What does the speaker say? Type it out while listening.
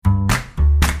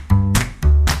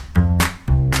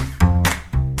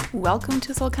welcome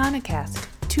to Solcanacast,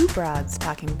 two broads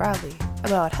talking broadly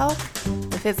about health,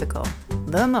 the physical,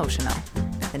 the emotional,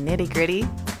 the nitty-gritty,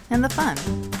 and the fun.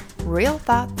 Real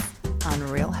thoughts on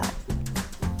real health.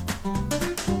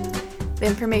 The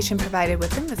information provided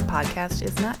within this podcast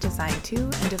is not designed to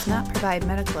and does not provide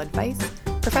medical advice,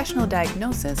 professional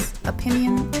diagnosis,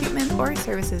 opinion, treatment, or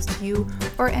services to you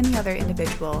or any other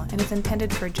individual and is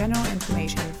intended for general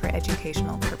information for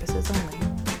educational purposes only.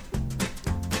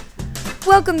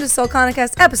 Welcome to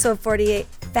Solcanacast, episode 48,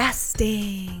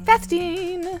 Fasting.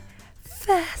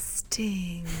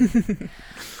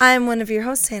 I'm one of your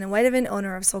hosts, Hannah Whitehaven,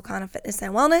 owner of Solcana Fitness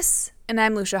and Wellness. And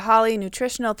I'm Lucia Hawley,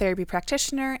 nutritional therapy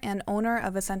practitioner and owner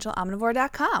of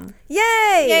EssentialOmnivore.com. Yay!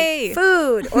 Yay!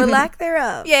 Food, or lack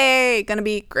thereof. Yay! Gonna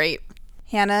be great.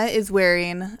 Hannah is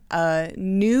wearing a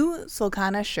new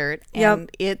Solcana shirt, and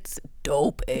It's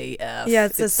dope AF. Yeah,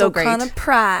 it's a so Solcana great.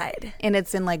 Pride. And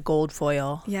it's in like gold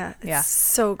foil. Yeah, it's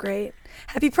so great.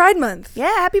 Happy Pride Month.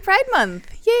 Yeah, happy Pride Month.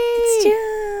 Yay!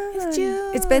 It's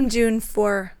June. It's been June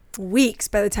for weeks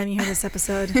by the time you hear this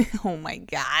episode. Oh my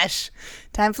gosh.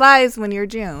 Time flies when you're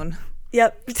June.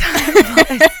 Yep. Time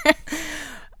flies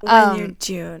when you're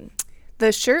June.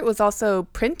 The shirt was also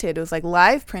printed. It was like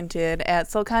live printed at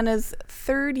Solcana's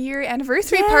 3rd year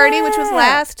anniversary party, which was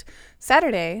last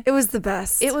Saturday. It was the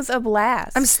best. It was a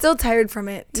blast. I'm still tired from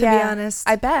it, to be honest.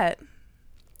 I bet.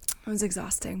 It was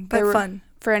exhausting, but fun.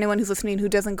 For anyone who's listening who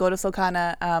doesn't go to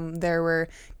Solcana, there were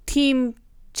team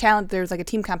challenge. There was like a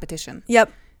team competition.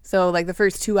 Yep. So like the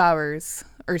first 2 hours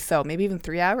or so, maybe even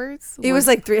 3 hours. It was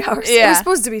like 3 hours. Yeah. It was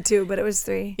supposed to be 2, but it was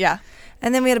 3. Yeah.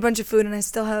 And then we had a bunch of food, and I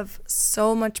still have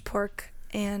so much pork.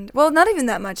 And, well, not even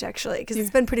that much, actually, because it's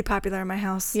been pretty popular in my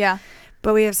house. Yeah.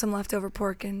 But we have some leftover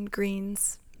pork and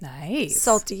greens. Nice.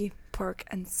 Salty pork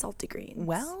and salty greens.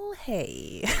 Well,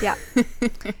 hey. Yeah.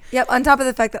 Yep, on top of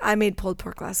the fact that I made pulled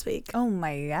pork last week. Oh,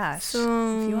 my gosh.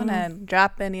 So, if you want to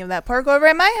drop any of that pork over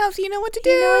at my house, you know what to do.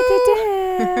 You know what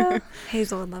to do.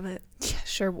 Hazel would love it. Yeah,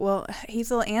 sure. Well,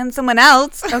 Hazel and someone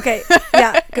else. Okay.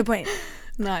 Yeah, good point.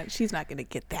 She's not going to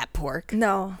get that pork.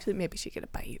 No. Maybe she get a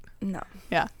bite. No.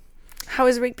 Yeah. How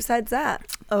was your week besides that?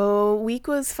 Oh, week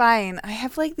was fine. I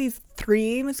have like these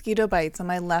 3 mosquito bites on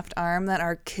my left arm that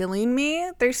are killing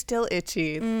me. They're still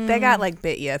itchy. They got like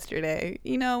bit yesterday.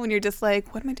 You know, when you're just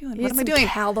like, what am I doing? What am I doing?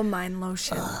 Calamine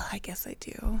lotion. I guess I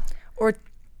do. Or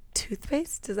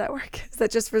toothpaste? Does that work? Is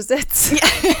that just for zits?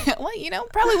 Yeah. Well, you know,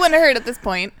 probably wouldn't have hurt at this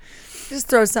point. Just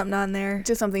throw something on there.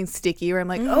 Just something sticky where I'm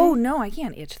like, oh no, I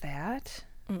can't itch that.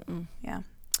 Yeah.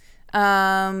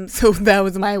 So that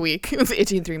was my week. It was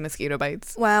itching 3 mosquito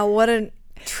bites. Wow, what a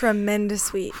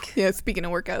tremendous week. Yeah, speaking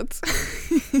of workouts.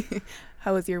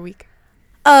 How was your week?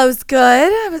 Oh, it was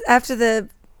good. After the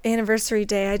anniversary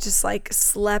day, I just like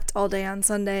slept all day on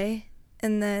Sunday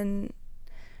and then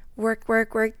work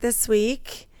this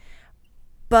week.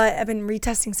 But I've been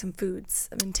retesting some foods.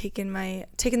 I've been taking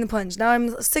the plunge. Now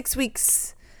I'm 6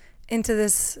 weeks into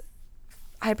this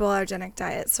hypoallergenic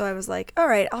diet. So I was like, all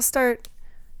right, I'll start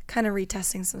kind of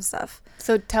retesting some stuff.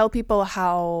 So tell people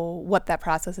what that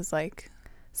process is like.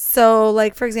 So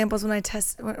like, for example, when I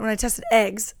tested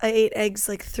eggs, I ate eggs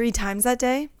like 3 times that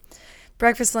day,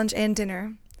 breakfast, lunch, and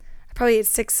dinner. I probably ate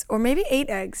 6 or maybe 8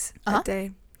 eggs that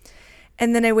day.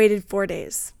 And then I waited 4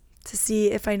 days to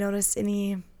see if I noticed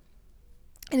any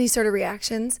sort of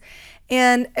reactions.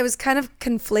 And I was kind of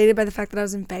conflated by the fact that I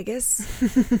was in Vegas.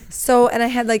 And I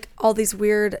had like all these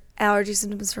weird allergy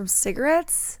symptoms from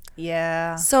cigarettes.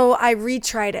 Yeah. So I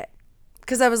retried it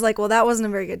because I was like, well, that wasn't a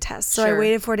very good test. So I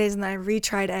waited 4 days and then I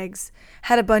retried eggs.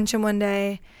 Had a bunch in one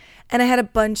day, and I had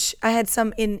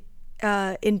some in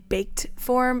baked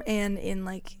form and in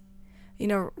like, you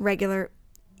know, regular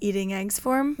eating eggs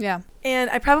form. Yeah. And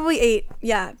I probably ate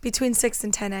between 6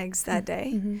 and 10 eggs that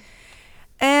day. Mm-hmm.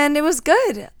 And it was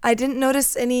good. I didn't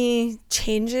notice any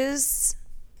changes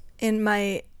in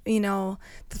my, you know,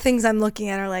 the things I'm looking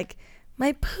at are like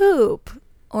my poop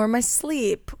or my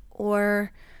sleep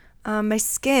or my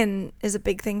skin is a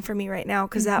big thing for me right now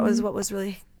because that was what was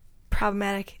really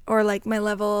problematic, or like my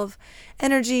level of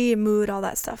energy, mood, all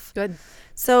that stuff. Good.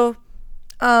 So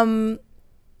I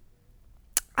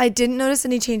didn't notice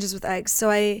any changes with eggs. So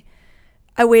I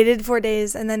waited 4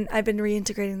 days and then I've been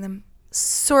reintegrating them.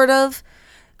 Sort of.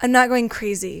 I'm not going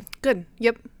crazy. Good.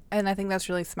 Yep. And I think that's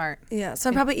really smart. Yeah. So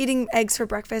I'm probably eating eggs for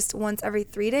breakfast once every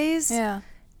 3 days. Yeah.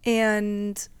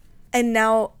 And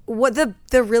now what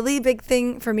the really big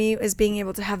thing for me is being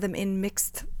able to have them in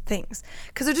mixed things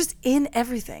because they're just in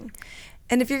everything.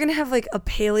 And if you're going to have like a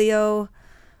paleo,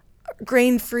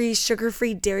 grain-free,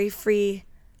 sugar-free, dairy-free,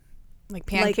 like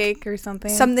pancake or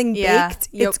something baked,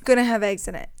 it's going to have eggs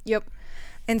in it. Yep.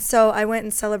 And so I went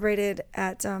and celebrated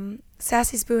at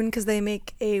Sassy Spoon because they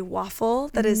make a waffle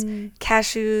that is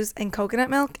cashews and coconut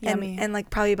milk and like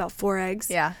probably about 4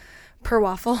 eggs per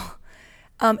waffle.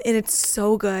 And it's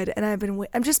so good. And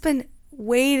I've just been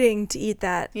waiting to eat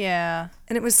that. Yeah.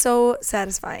 And it was so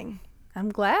satisfying. I'm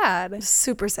glad.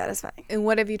 Super satisfying. And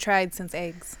what have you tried since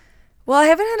eggs? Well, I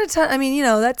haven't had a ton. I mean,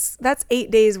 that's 8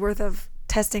 days worth of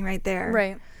testing right there.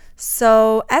 Right.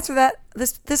 So after that,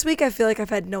 this week I feel like I've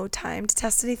had no time to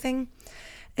test anything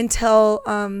until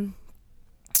the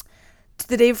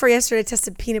day before yesterday I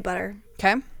tested peanut butter.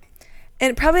 Okay.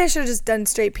 And probably I should have just done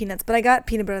straight peanuts, but I got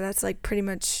peanut butter that's like pretty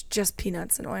much just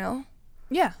peanuts and oil.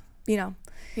 Yeah. Yeah.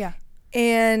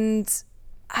 And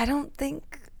I don't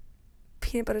think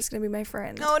peanut butter is going to be my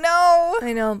friend. Oh, no.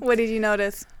 I know. What did you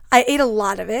notice? I ate a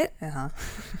lot of it. Uh-huh.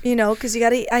 Because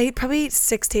I probably eat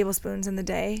 6 tablespoons in the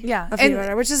day. Yeah. Of peanut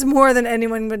butter, which is more than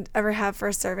anyone would ever have for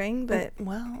a serving. But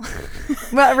well,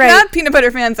 right. Not peanut butter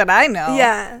fans that I know.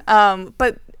 Yeah.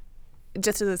 But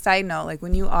just as a side note, like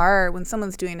when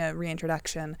someone's doing a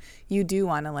reintroduction, you do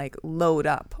want to like load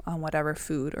up on whatever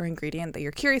food or ingredient that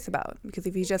you're curious about. Because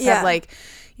if you just have like,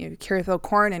 you're curious about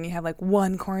corn and you have like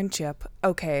one corn chip,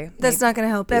 okay. That's not going to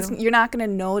help you. You're not going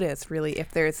to notice really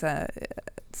if there's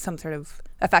some sort of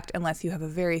effect unless you have a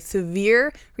very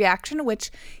severe reaction, which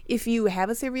if you have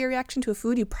a severe reaction to a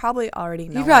food, you probably already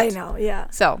know. You probably know, yeah.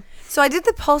 So I did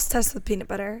the pulse test with peanut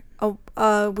butter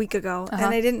a week ago, and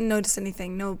I didn't notice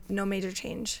anything, no major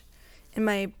change in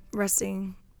my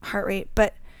resting heart rate.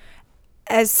 But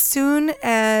as soon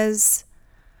as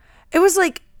it was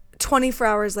like 24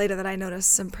 hours later that I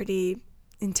noticed some pretty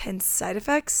intense side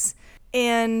effects,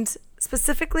 and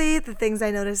specifically the things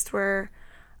I noticed were,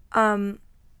 I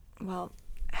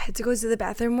had to go to the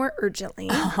bathroom more urgently.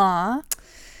 I've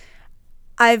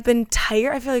been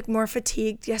tired. I feel like more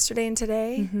fatigued yesterday and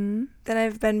today than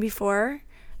I've been before.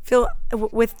 Feel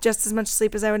with just as much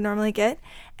sleep as I would normally get.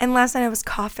 And last night I was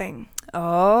coughing.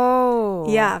 Oh.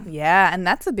 Yeah. Yeah, and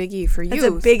that's a biggie for you. It's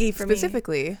a biggie for me.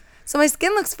 Specifically. So my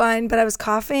skin looks fine, but I was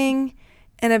coughing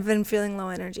and I've been feeling low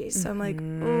energy. So I'm like,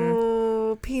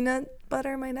 oh, peanut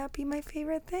butter might not be my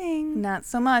favorite thing. Not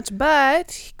so much,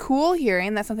 but cool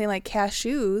hearing that something like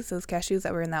cashews, those cashews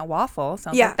that were in that waffle,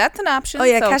 sounds like that's an option. Oh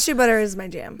yeah, cashew butter is my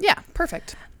jam. Yeah,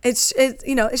 perfect. It's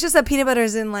just that peanut butter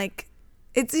is in like,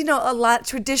 it's a lot.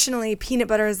 Traditionally, peanut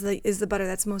butter is the butter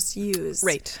that's most used.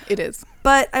 Right, it is.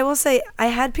 But I will say I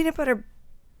had peanut butter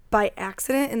by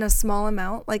accident in a small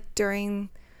amount, like sometime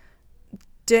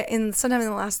in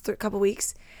the last couple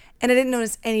weeks. And I didn't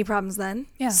notice any problems then.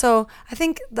 Yeah. So I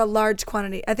think the large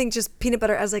quantity, I think just peanut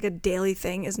butter as like a daily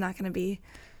thing is not going to be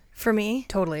for me.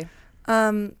 Totally.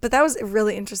 But that was a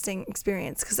really interesting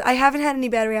experience because I haven't had any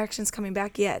bad reactions coming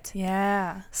back yet.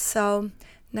 Yeah. So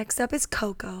next up is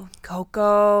cocoa.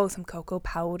 Some cocoa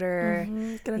powder.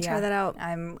 Gonna try that out.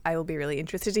 I will be really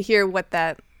interested to hear what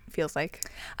that feels like.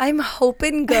 I'm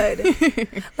hoping good.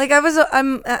 Like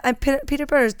peanut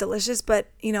butter is delicious, but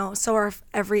so are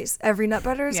every nut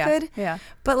butter is good. Yeah.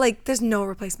 But like there's no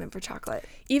replacement for chocolate.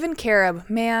 Even carob,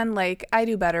 man, like I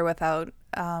do better without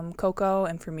cocoa,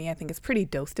 and for me I think it's pretty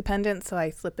dose dependent, so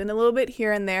I slip in a little bit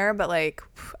here and there, but like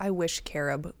I wish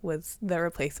carob was the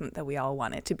replacement that we all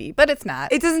want it to be, but it's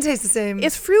not. It doesn't taste the same.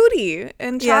 It's fruity,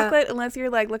 and chocolate, unless you're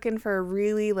like looking for a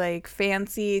really like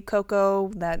fancy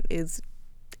cocoa that is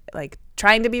like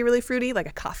trying to be really fruity, like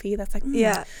a coffee that's like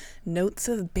notes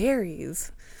of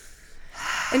berries.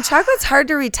 And chocolate's hard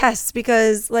to retest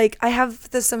because like I have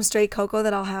some straight cocoa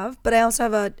that I'll have, but I also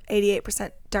have a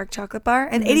 88% dark chocolate bar,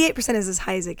 and 88% is as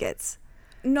high as it gets.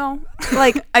 No,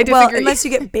 like I disagree. Well, unless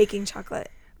you get baking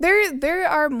chocolate. There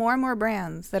are more and more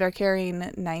brands that are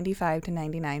carrying 95 to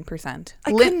 99%.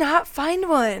 I could not find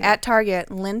one at Target.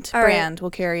 Lindt brand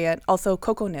will carry it. Also,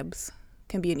 Cocoa Nibs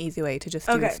can be an easy way to just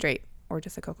do it straight, or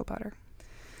just a cocoa powder.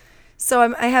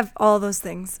 So I have all those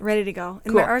things ready to go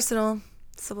in my arsenal.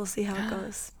 So we'll see how it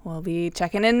goes. We'll be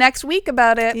checking in next week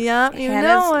about it. Yep, you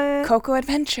know it. Cocoa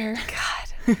adventure.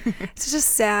 God, it's just a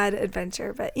sad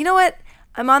adventure. But you know what?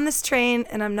 I'm on this train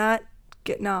and I'm not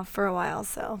getting off for a while.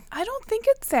 So I don't think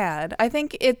it's sad. I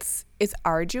think it's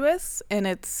arduous and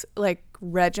it's like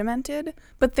regimented.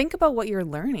 But think about what you're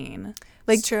learning.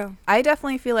 Like, it's true. I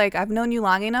definitely feel like I've known you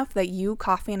long enough that you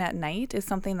coughing at night is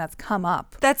something that's come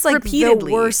up. That's like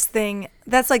repeatedly. The worst thing.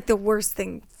 That's like the worst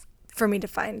thing for me to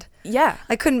find. Yeah.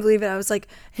 I couldn't believe it. I was like,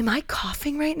 am I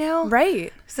coughing right now?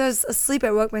 Right. So I was asleep.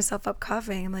 I woke myself up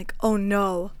coughing. I'm like, oh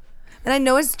no. And I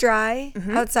know it's dry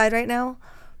outside right now,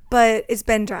 but it's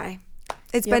been dry.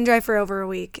 It's been dry for over a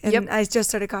week. And I just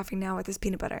started coughing now with this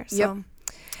peanut butter. So,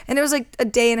 and it was like a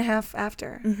day and a half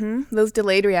after. Those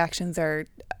delayed reactions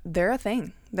they're a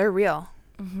thing. They're real.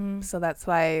 So that's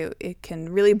why it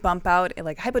can really bump out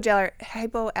like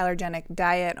hypoallergenic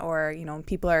diet, or,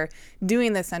 people are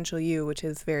doing the Essential U, which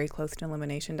is very close to an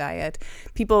elimination diet.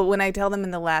 People, when I tell them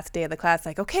in the last day of the class,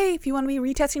 like, okay, if you want to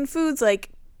be retesting foods, like,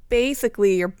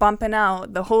 basically you're bumping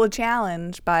out the whole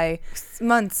challenge by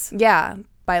months. Yeah,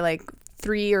 by like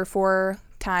 3 or 4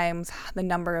 times the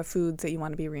number of foods that you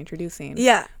want to be reintroducing.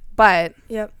 Yeah. But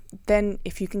then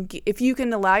if you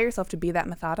can allow yourself to be that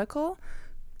methodical,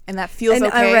 and that feels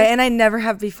okay. Right, and I never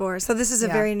have before. So this is a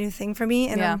very new thing for me.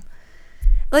 And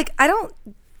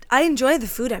I enjoy the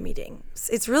food I'm eating.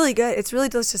 It's really good. It's really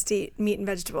delicious to eat meat and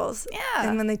vegetables. Yeah.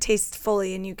 And when they taste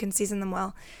fully and you can season them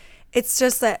well. It's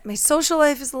just that my social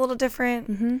life is a little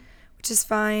different, which is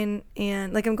fine.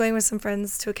 And like I'm going with some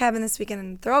friends to a cabin this weekend,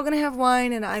 and they're all going to have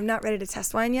wine, and I'm not ready to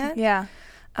test wine yet. Yeah.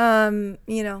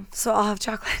 So I'll have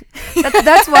chocolate.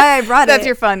 That's why I brought it. That's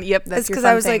your fun. Yep. That's your fun because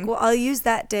I was thing. like, well, I'll use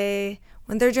that day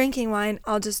when they're drinking wine.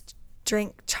 I'll just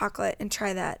drink chocolate and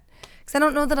try that, because I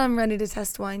don't know that I'm ready to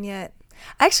test wine yet.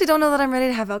 I actually don't know that I'm ready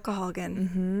to have alcohol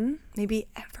again. Maybe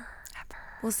ever.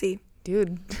 We'll see.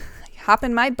 Dude, hop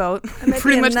in my boat. I'm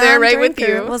pretty much there right with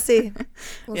you. We'll see.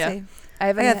 We'll see.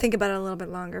 I gotta think about it a little bit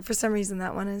longer. For some reason,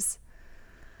 that one is,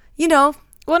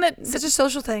 well, it's such a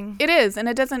social thing. It is, and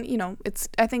it doesn't,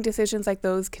 I think decisions like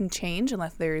those can change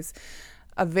unless there's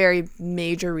a very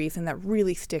major reason that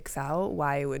really sticks out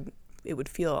why it would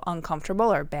feel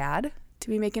uncomfortable or bad to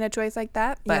be making a choice like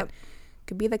that. But it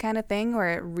could be the kind of thing where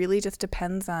it really just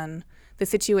depends on the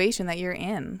situation that you're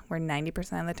in, where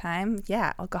 90% of the time,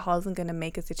 alcohol isn't going to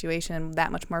make a situation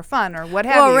that much more fun or what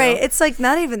have you. Well, right. It's like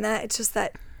not even that. It's just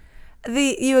that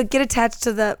you would get attached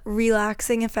to the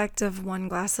relaxing effect of one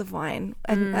glass of wine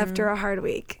after a hard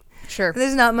week. Sure.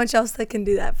 There's not much else that can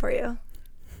do that for you.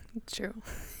 True.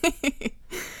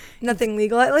 Nothing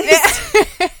legal, at least.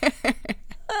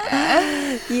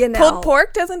 Pulled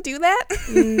pork doesn't do that?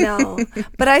 No.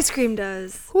 But ice cream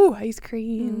does. Ooh, ice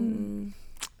cream.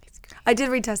 I did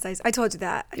retest ice. I told you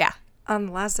that. Yeah. On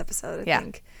the last episode, I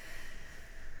think.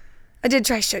 I did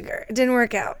try sugar. It didn't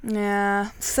work out. Yeah.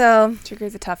 So.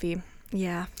 Sugar's a toughie.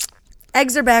 Yeah.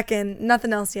 Eggs are back in.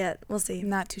 Nothing else yet. We'll see.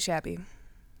 Not too shabby.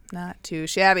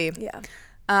 Yeah.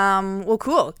 Well,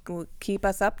 cool. Keep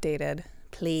us updated,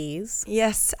 please.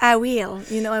 Yes, I will.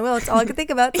 I will. It's all I can think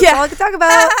about. It's all I can talk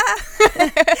about.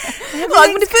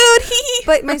 Welcome to food.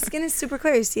 But my skin is super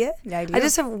clear. You see it? Yeah, I do. I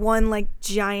just have one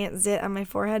giant zit on my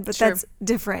forehead, but that's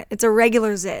different. It's a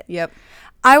regular zit. Yep.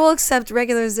 I will accept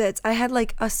regular zits. I had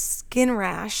a skin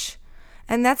rash,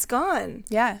 and that's gone.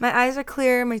 Yeah. My eyes are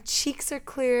clear. My cheeks are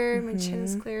clear. My chin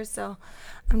is clear. So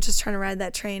I'm just trying to ride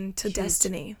that train to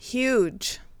destiny.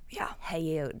 Huge. Yeah.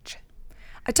 Huge.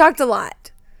 I talked a lot.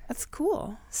 That's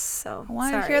cool. So I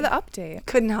wanted to hear the update.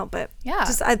 Couldn't help it. Yeah.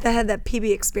 Just I had that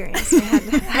PB experience. I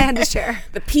had to share.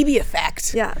 The PB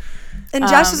effect. Yeah. And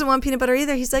Josh doesn't want peanut butter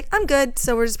either. He's like, I'm good.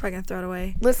 So we're just probably going to throw it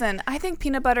away. Listen, I think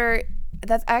peanut butter,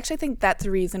 I actually think that's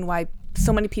the reason why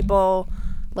so many people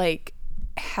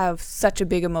have such a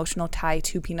big emotional tie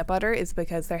to peanut butter, is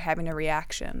because they're having a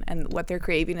reaction, and what they're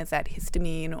craving is that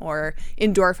histamine or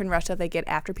endorphin rush that they get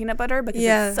after peanut butter, because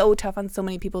it's so tough on so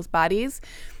many people's bodies.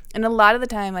 And a lot of the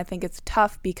time I think it's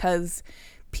tough because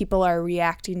people are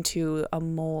reacting to a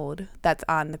mold that's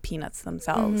on the peanuts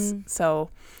themselves. So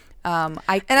and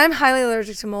I'm highly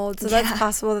allergic to mold, so that's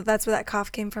possible that's where that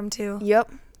cough came from too.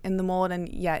 Yep. And the mold and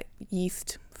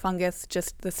yeast, fungus,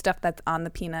 just the stuff that's on the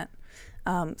peanut.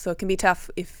 So it can be tough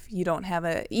if you don't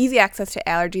have easy access to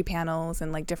allergy panels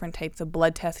and different types of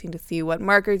blood testing to see what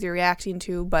markers you're reacting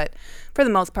to. But for the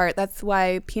most part, that's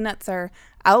why peanuts are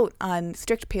out on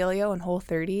strict paleo and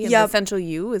Whole30. And the Essential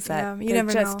U is that you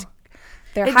never know.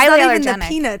 They're it's highly not allergenic. Even the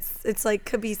peanuts. It's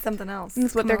could be something else.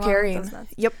 That's what they're carrying.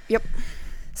 Yep.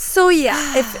 So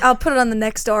if I'll put it on the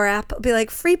Nextdoor app, it'll be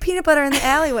free peanut butter in the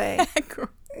alleyway.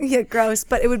 Yeah, gross,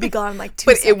 but it would be gone in 2 seconds.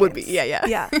 But it would be,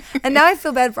 yeah. And now I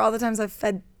feel bad for all the times I've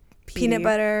fed peanut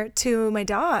butter to my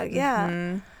dog.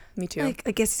 Yeah. Me too.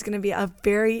 I guess he's going to be a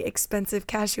very expensive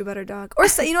cashew butter dog. Or,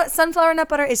 you know what? Sunflower nut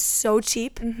butter is so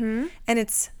cheap, and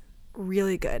it's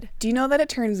really good. Do you know that it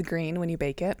turns green when you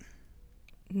bake it?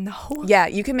 No. Yeah,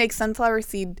 you can make sunflower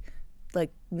seed,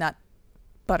 nut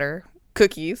butter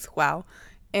cookies. Wow.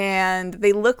 And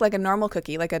they look like a normal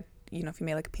cookie, if you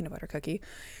made a peanut butter cookie.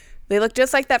 They look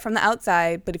just like that from the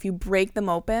outside, but if you break them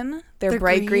open, they're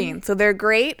bright green. So they're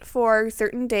great for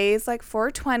certain days like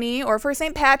 420 or for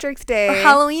St. Patrick's Day. Or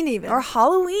Halloween even. Or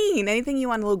Halloween. Anything you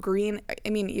want a little green. I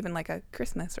mean, even a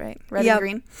Christmas, right? Red and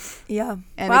green. Yeah.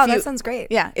 And wow, that sounds great.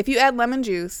 Yeah. If you add lemon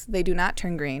juice, they do not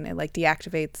turn green. It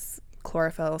deactivates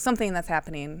chlorophyll, something that's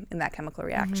happening in that chemical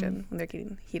reaction when they're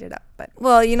getting heated up. But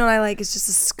well, you know what I like is just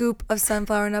a scoop of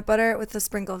sunflower nut butter with a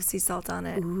sprinkle of sea salt on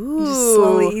it. Ooh. You just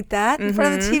slowly eat that in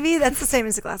front of the TV. That's the same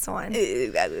as a glass of wine.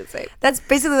 That's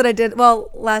basically what I did. Well,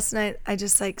 last night I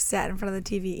just like sat in front of the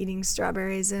TV eating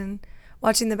strawberries and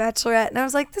watching The Bachelorette, and I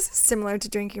was like, this is similar to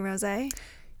drinking rosé.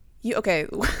 Okay,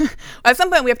 at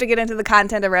some point we have to get into the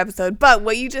content of our episode, but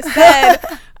what you just said,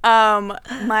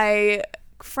 my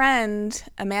friend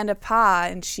Amanda Pa,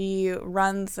 and she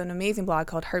runs an amazing blog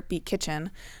called Heartbeat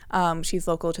Kitchen. She's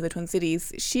local to the Twin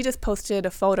Cities. She just posted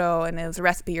a photo, and it was a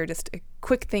recipe or just a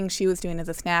quick thing she was doing as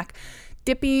a snack,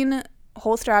 dipping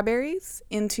whole strawberries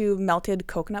into melted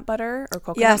coconut butter or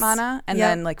coconut manna, and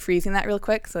then like freezing that real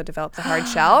quick so it develops a hard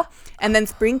shell, and then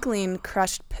sprinkling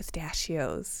crushed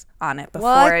pistachios on it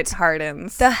before it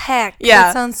hardens. The heck? Yeah.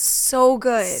 That sounds so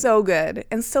good. So good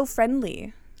and so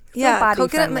friendly. So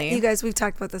coconut friendly. You guys, we've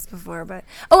talked about this before, but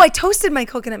I toasted my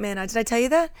coconut manna. Did I tell you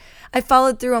that? I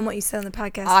followed through on what you said on the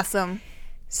podcast. Awesome.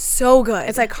 So good.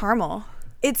 It's like caramel.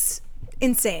 It's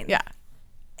insane. Yeah.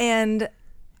 And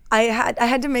I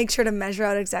had to make sure to measure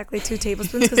out exactly 2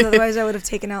 tablespoons because otherwise I would have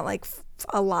taken out like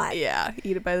a lot. Yeah,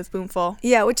 eat it by the spoonful.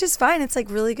 Yeah, which is fine. It's like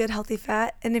really good healthy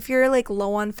fat, and if you're like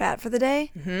low on fat for the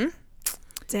day,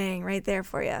 dang, right there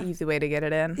for you. Easy way to get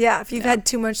it in. Yeah, if you've had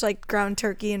too much like ground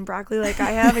turkey and broccoli like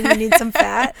I have, and you need some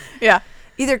fat,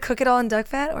 either cook it all in duck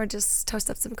fat or just toast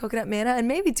up some coconut manna and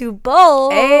maybe do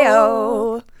both.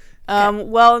 Ayo.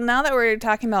 Well, now that we're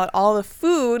talking about all the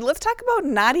food, let's talk about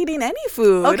not eating any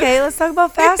food. Okay, let's talk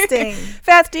about fasting.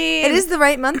 Fasting. It is the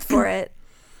right month for it.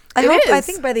 I is.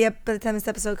 think by the time this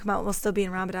episode come out, we'll still be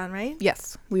in Ramadan, right?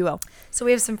 Yes, we will. So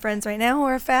we have some friends right now who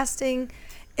are fasting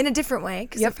in a different way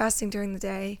because they're fasting during the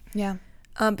day. Yeah.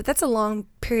 But that's a long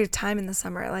period of time in the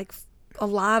summer, like a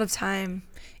lot of time.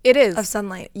 It is. Of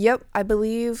sunlight. Yep. I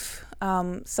believe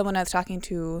someone I was talking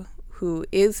to who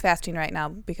is fasting right now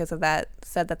because of that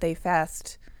said that they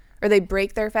fast, or they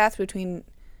break their fast between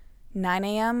 9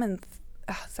 a.m. and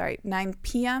 9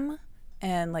 p.m.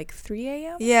 and like 3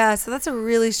 a.m. Yeah, so that's a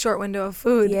really short window of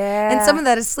food. Yeah. And some of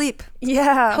that is sleep.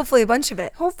 Yeah. Hopefully a bunch of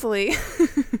it. Hopefully.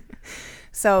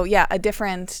 So yeah,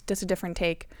 just a different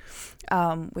take,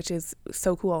 which is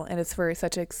so cool, and it's for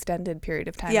such an extended period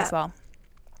of time as well.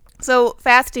 So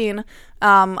fasting,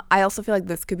 I also feel like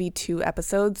this could be 2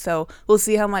 episodes, so we'll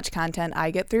see how much content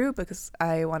I get through because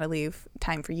I want to leave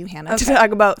time for you, Hannah, to talk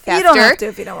about faster. You don't have to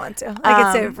if you don't want to. I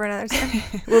can save it for another time.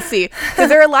 We'll see. Because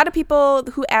there are a lot of people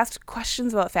who asked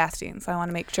questions about fasting, so I want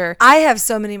to make sure. I have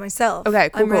so many myself. Okay,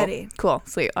 cool. I'm ready. Cool,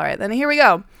 sweet. All right, then here we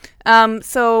go.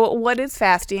 So what is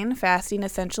fasting? Fasting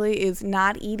essentially is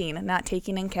not eating, not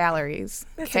taking in calories.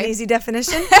 That's an easy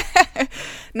definition.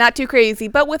 Not too crazy.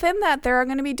 But within that, there are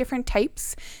going to be different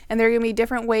types, and there are going to be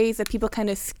different ways that people kind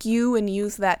of skew and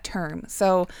use that term.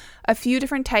 So a few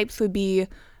different types would be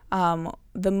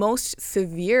the most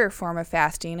severe form of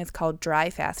fasting is called dry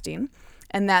fasting.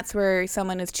 And that's where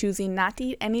someone is choosing not to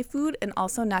eat any food and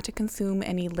also not to consume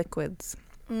any liquids,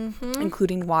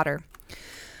 including water.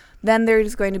 Then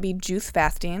there's going to be juice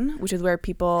fasting, which is where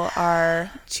people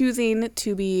are choosing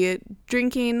to be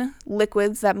drinking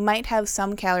liquids that might have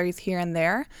some calories here and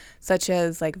there, such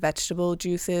as like vegetable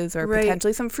juices or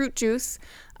potentially some fruit juice,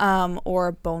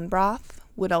 or bone broth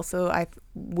I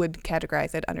would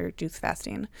categorize it under juice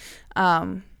fasting.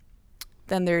 Then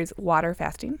there's water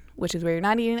fasting, which is where you're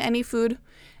not eating any food,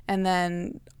 and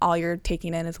then all you're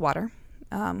taking in is water.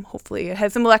 Hopefully it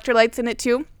has some electrolytes in it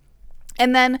too.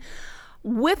 And then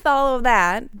with all of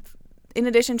that, in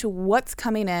addition to what's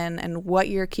coming in and what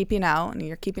you're keeping out, and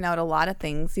you're keeping out a lot of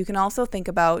things, you can also think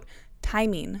about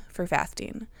timing for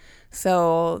fasting.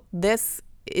 So this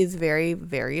is very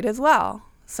varied as well.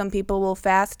 Some people will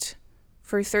fast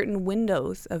for certain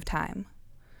windows of time.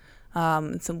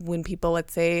 So when people,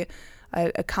 let's say,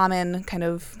 a common kind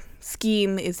of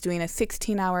scheme is doing a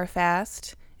 16-hour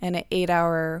fast and an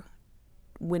 8-hour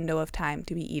window of time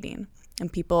to be eating.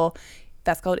 And people,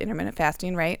 that's called intermittent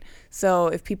fasting, right? So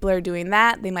if people are doing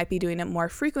that, they might be doing it more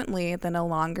frequently than a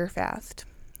longer fast.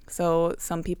 So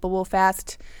some people will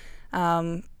fast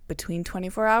between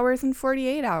 24 hours and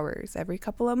 48 hours every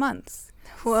couple of months.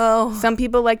 Whoa. Some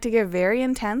people like to get very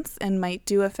intense and might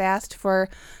do a fast for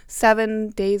 7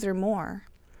 days or more.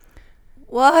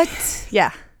 What?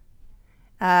 Yeah.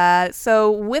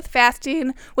 So with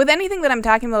fasting, with anything that I'm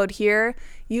talking about here,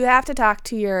 you have to talk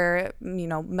to your,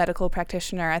 medical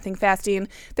practitioner. I think fasting,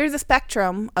 there's a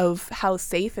spectrum of how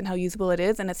safe and how usable it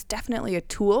is, and it's definitely a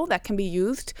tool that can be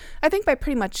used, I think, by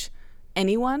pretty much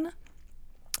anyone,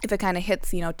 if it kind of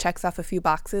hits, checks off a few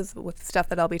boxes with stuff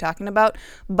that I'll be talking about.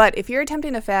 But if you're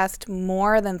attempting to fast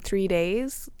more than 3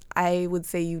 days, I would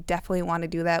say you definitely want to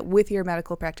do that with your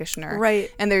medical practitioner.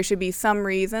 Right. And there should be some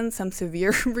reason, some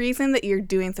severe reason that you're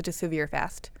doing such a severe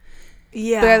fast.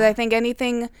 Yeah. Because I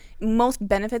think most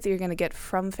benefits that you're going to get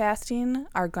from fasting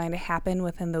are going to happen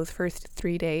within those first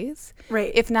 3 days.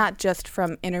 Right. If not just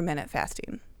from intermittent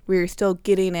fasting, where you're still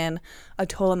getting in a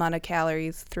total amount of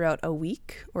calories throughout a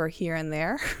week or here and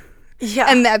there. Yeah.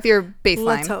 And that's your baseline.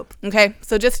 Let's hope. Okay.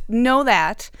 So just know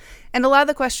that. And a lot of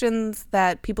the questions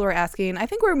that people are asking, I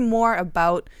think were more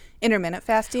about intermittent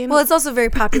fasting. Well, it's also very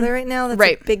popular right now. That's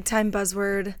Right. a big time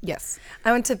buzzword. Yes.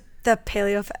 I went to the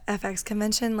Paleo FX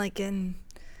convention like in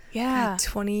Yeah.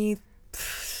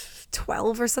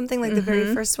 2012 or something, like the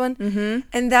very first one. Mm-hmm.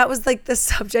 And that was like the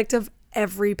subject of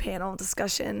every panel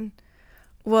discussion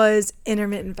was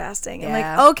intermittent fasting. I'm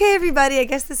Yeah. like, okay, everybody, I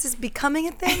guess this is becoming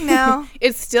a thing now.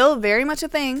 It's still very much a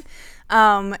thing.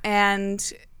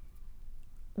 And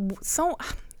so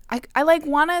I like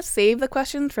want to save the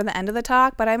questions for the end of the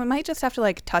talk, but I might just have to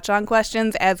like touch on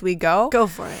questions as we go. Go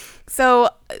for it. So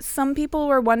some people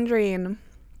were wondering,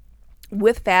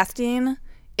 with fasting,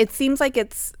 it seems like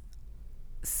it's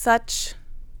such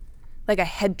like a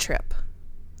head trip.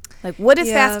 Like, what is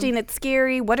fasting? It's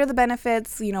scary. What are the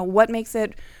benefits? You know, what makes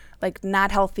it like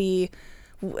not healthy?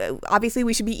 Obviously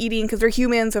we should be eating because we're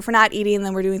humans. So if we're not eating,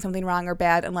 then we're doing something wrong or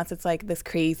bad, unless it's like this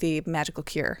crazy magical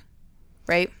cure.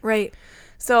 Right? Right.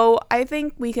 So I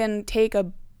think we can take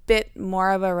a bit more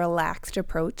of a relaxed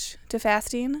approach to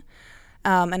fasting.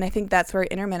 And I think that's where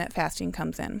intermittent fasting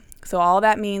comes in. So all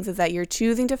that means is that you're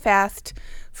choosing to fast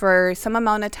for some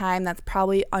amount of time that's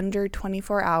probably under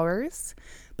 24 hours,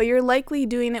 but you're likely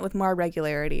doing it with more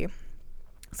regularity.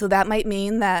 So that might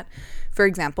mean that, for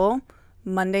example,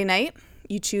 Monday night,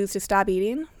 you choose to stop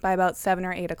eating by about 7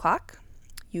 or 8 o'clock.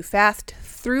 You fast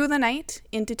through the night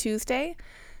into Tuesday.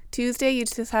 Tuesday, you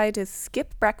decide to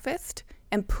skip breakfast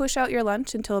and push out your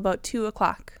lunch until about 2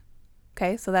 o'clock.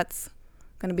 Okay, so that's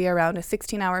going to be around a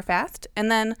 16-hour fast. And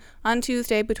then on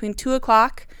Tuesday, between 2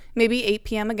 o'clock, maybe 8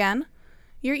 p.m. again,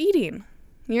 you're eating.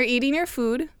 You're eating your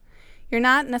food. You're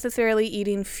not necessarily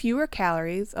eating fewer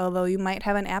calories, although you might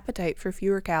have an appetite for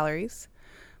fewer calories.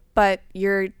 But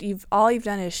all you've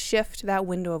done is shift that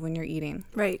window of when you're eating.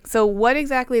 Right. So what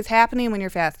exactly is happening when you're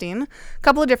fasting? A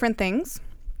couple of different things.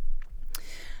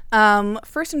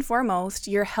 First and foremost,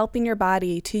 you're helping your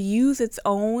body to use its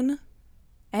own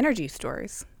energy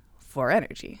stores for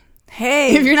energy.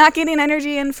 Hey. If you're not getting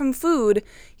energy in from food,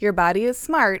 your body is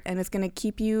smart and it's going to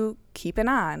keep you keeping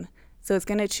on. So it's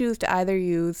going to choose to either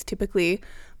use typically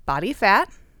body fat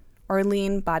or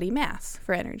lean body mass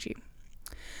for energy.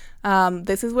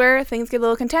 This is where things get a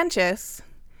little contentious.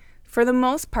 For the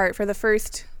most part, for the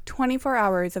first 24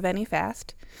 hours of any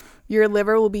fast, your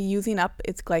liver will be using up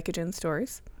its glycogen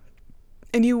stores,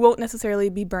 and you won't necessarily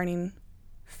be burning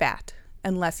fat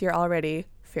unless you're already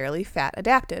fairly fat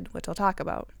adapted, which I'll talk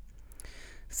about.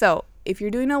 So if you're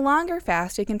doing a longer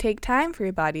fast, it can take time for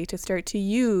your body to start to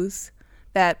use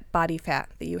that body fat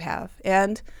that you have.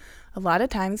 And a lot of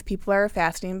times people are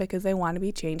fasting because they want to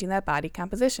be changing that body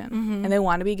composition, and they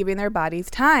want to be giving their bodies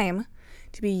time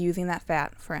to be using that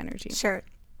fat for energy. Sure.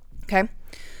 Okay.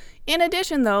 In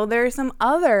addition, though, there are some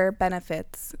other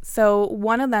benefits. So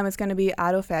one of them is going to be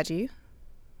autophagy.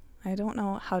 I don't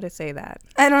know how to say that.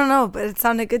 I don't know, but it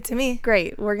sounded good to me.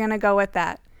 Great. We're going to go with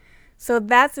that. So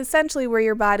that's essentially where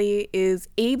your body is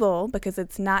able, because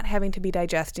it's not having to be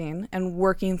digesting and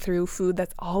working through food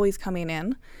that's always coming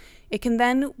in, it can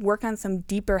then work on some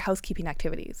deeper housekeeping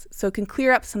activities. So it can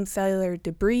clear up some cellular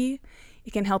debris.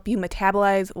 It can help you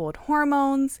metabolize old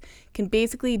hormones. It can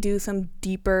basically do some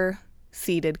deeper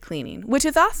seated cleaning, which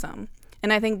is awesome.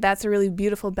 And I think that's a really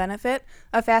beautiful benefit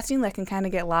of fasting that can kind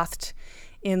of get lost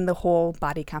in the whole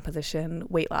body composition,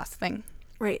 weight loss thing.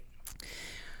 Right.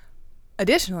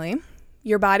 Additionally,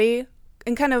 your body,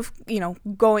 and kind of,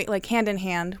 going like hand in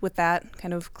hand with that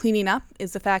kind of cleaning up,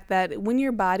 is the fact that when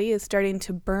your body is starting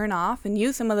to burn off and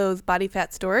use some of those body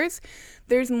fat stores,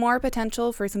 there's more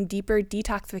potential for some deeper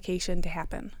detoxification to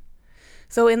happen.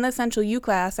 So in the Essential You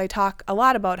class, I talk a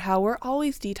lot about how we're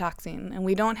always detoxing, and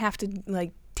we don't have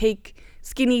to take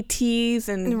skinny teas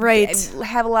and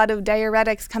have a lot of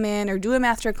diuretics come in or do a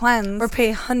master cleanse. Or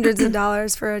pay hundreds of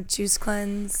dollars for a juice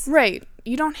cleanse. Right.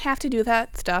 You don't have to do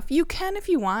that stuff. You can if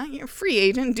you want. You're a free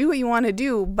agent. Do what you want to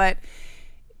do. But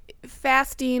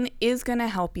fasting is going to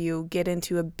help you get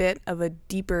into a bit of a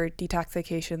deeper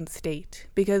detoxification state.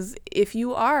 Because if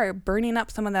you are burning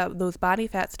up some of those body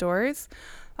fat stores,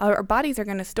 our bodies are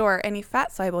going to store any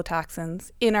fat-soluble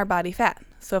toxins in our body fat.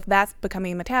 So if that's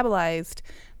becoming metabolized,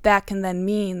 that can then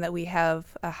mean that we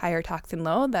have a higher toxin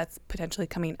load that's potentially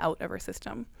coming out of our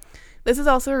system. This is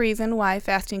also a reason why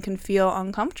fasting can feel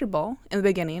uncomfortable in the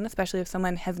beginning, especially if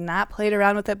someone has not played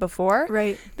around with it before.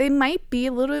 Right. They might be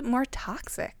a little bit more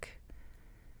toxic,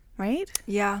 right?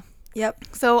 Yeah. Yep.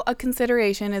 So a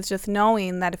consideration is just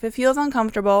knowing that if it feels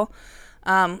uncomfortable,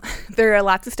 there are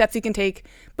lots of steps you can take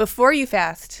before you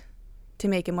fast to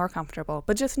make it more comfortable.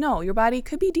 But just know your body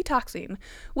could be detoxing,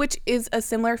 which is a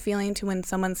similar feeling to when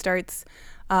someone starts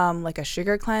like a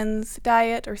sugar cleanse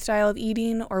diet or style of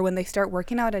eating, or when they start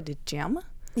working out at a gym.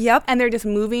 Yep. And they're just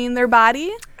moving their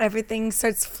body. Everything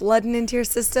starts flooding into your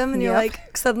system and you're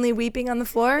like suddenly weeping on the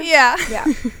floor. Yeah. Yeah.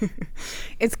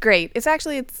 It's great. It's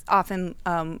often,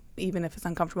 even if it's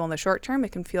uncomfortable in the short term,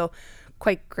 it can feel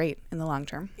quite great in the long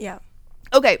term. Yeah.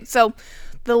 Okay, so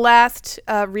the last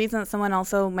reason that someone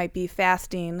also might be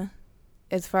fasting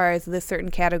as far as this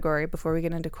certain category before we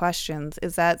get into questions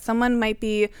is that someone might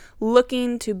be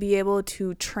looking to be able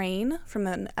to train from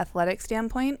an athletic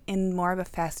standpoint in more of a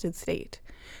fasted state,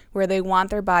 where they want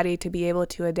their body to be able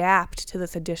to adapt to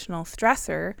this additional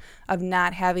stressor of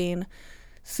not having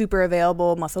super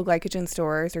available muscle glycogen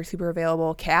stores or super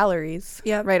available calories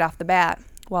right off the bat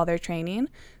while they're training,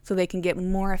 so they can get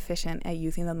more efficient at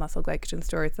using the muscle glycogen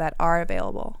stores that are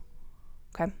available.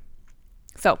 Okay?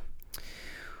 So,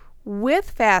 with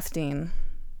fasting,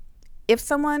 if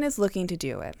someone is looking to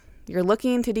do it, you're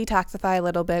looking to detoxify a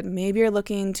little bit, maybe you're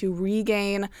looking to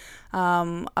regain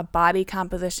a body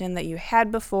composition that you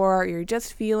had before, or you're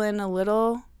just feeling a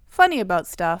little funny about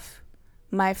stuff,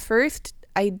 my first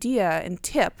idea and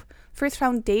tip, first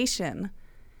foundation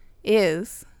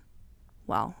is,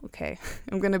 well, okay,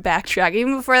 I'm going to backtrack.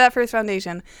 Even before that first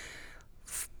foundation,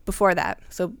 before that.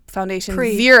 So foundation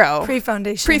zero.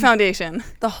 Pre-foundation. Pre-foundation.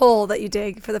 The hole that you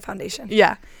dig for the foundation.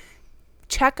 Yeah.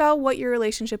 Check out what your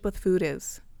relationship with food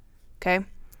is. Okay?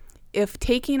 If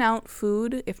taking out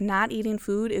food, if not eating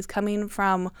food is coming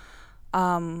from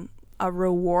a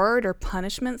reward or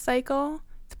punishment cycle,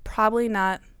 it's probably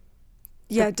not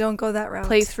don't go that route.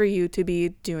 Place for you to be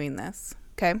doing this.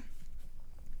 Okay?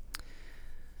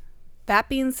 That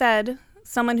being said,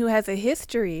 someone who has a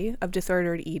history of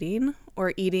disordered eating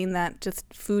or eating that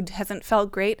just food hasn't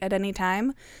felt great at any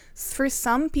time, for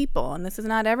some people, and this is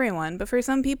not everyone, but for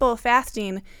some people,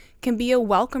 fasting can be a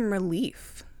welcome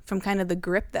relief from kind of the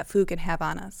grip that food can have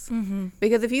on us. Mm-hmm.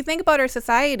 Because if you think about our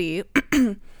society,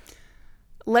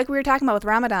 like we were talking about with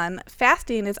Ramadan,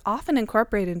 fasting is often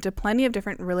incorporated into plenty of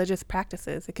different religious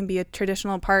practices. It can be a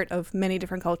traditional part of many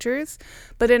different cultures.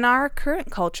 But in our current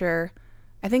culture,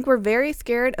 I think we're very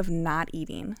scared of not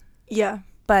eating. Yeah.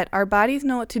 But our bodies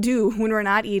know what to do when we're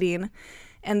not eating.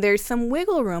 And there's some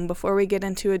wiggle room before we get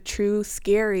into a true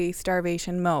scary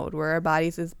starvation mode where our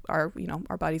bodies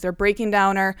are breaking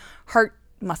down our heart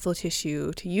muscle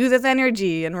tissue to use as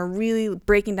energy, and we're really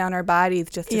breaking down our bodies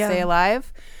just to stay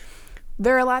alive.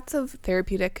 There are lots of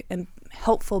therapeutic and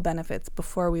helpful benefits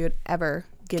before we would ever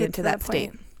get into that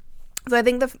state. So I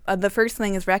think the first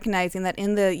thing is recognizing that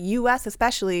in the U.S.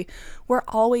 especially, we're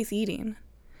always eating.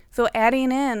 So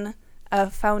adding in a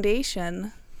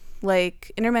foundation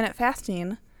like intermittent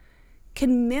fasting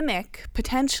can mimic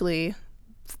potentially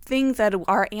things that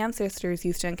our ancestors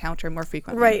used to encounter more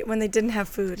frequently. Right, when they didn't have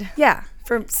food. Yeah.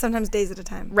 For sometimes days at a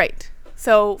time. Right.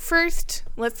 So first,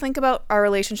 let's think about our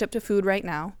relationship to food right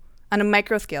now on a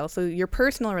micro scale, so your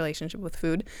personal relationship with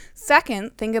food.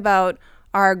 Second, think about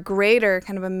our greater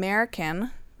kind of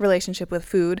American relationship with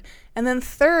food. And then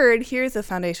third, here's the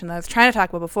foundation that I was trying to talk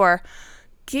about before.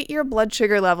 Get your blood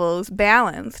sugar levels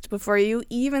balanced before you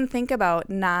even think about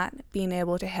not being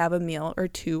able to have a meal or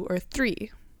two or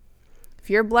three. If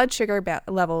your blood sugar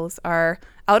levels are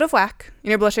out of whack and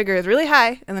your blood sugar is really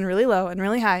high and then really low and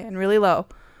really high and really low,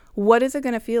 what is it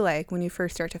going to feel like when you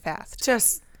first start to fast?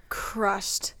 Just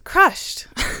crushed.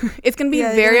 It's going to be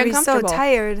very uncomfortable. Be so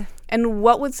tired. And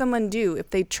what would someone do if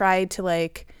they tried to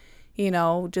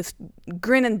just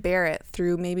grin and bear it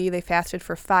through, maybe they fasted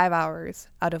for 5 hours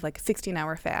out of like a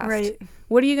 16-hour fast? Right.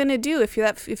 What are you going to do if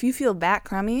you feel that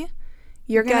crummy?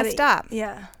 You're going to stop.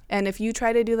 Yeah. And if you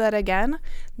try to do that again,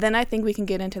 then I think we can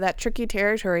get into that tricky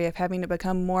territory of having to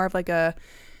become more of like a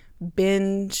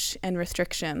binge and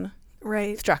restriction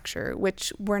structure,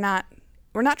 which we're not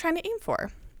trying to aim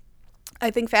for. I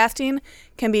think fasting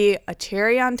can be a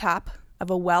cherry on top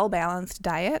of a well-balanced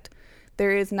diet.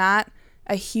 There is not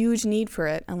a huge need for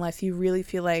it unless you really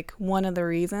feel like one of the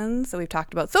reasons that we've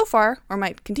talked about so far, or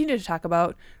might continue to talk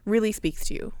about, really speaks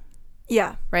to you.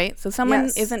 Yeah. Right? So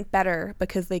someone isn't better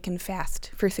because they can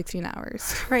fast for 16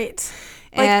 hours. Right.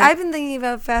 Like, I've been thinking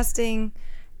about fasting,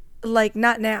 like,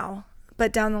 not now,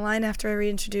 but down the line after I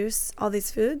reintroduce all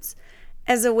these foods,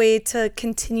 as a way to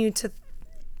continue to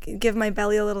give my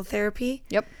belly a little therapy.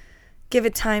 Yep. give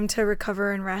it time to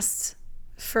recover and rest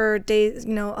for days,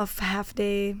 a half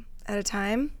day at a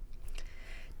time.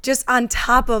 Just on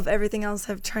top of everything else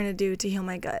I'm trying to do to heal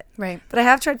my gut. Right. But I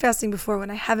have tried fasting before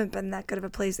when I haven't been that good of a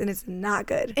place, and it's not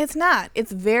good. It's not.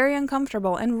 It's very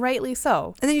uncomfortable, and rightly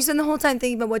so. And then you spend the whole time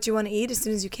thinking about what you want to eat as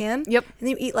soon as you can. Yep. And then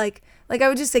you eat like I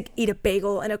would just eat a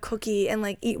bagel and a cookie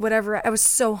and eat whatever. I was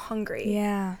so hungry.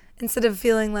 Yeah. Instead of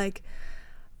feeling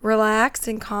relaxed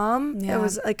and calm, it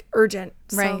was urgent.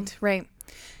 Right.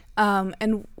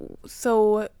 And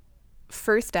so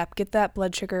first step, get that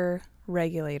blood sugar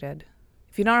regulated.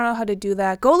 If you don't know how to do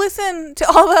that, go listen to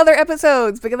all the other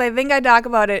episodes, because I think I talk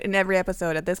about it in every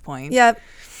episode at this point. Yep.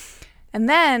 And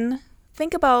then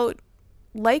think about,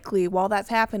 likely while that's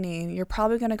happening, you're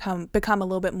probably going to become a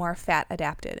little bit more fat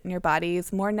adapted, and your body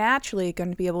is more naturally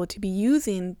going to be able to be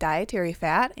using dietary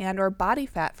fat and or body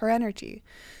fat for energy.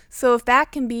 So if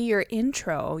that can be your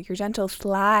intro, your gentle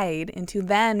slide into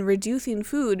then reducing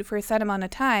food for a set amount of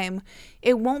time,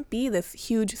 it won't be this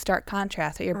huge stark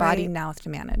contrast that your body now has to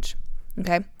manage.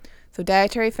 Okay, so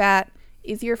dietary fat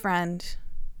is your friend.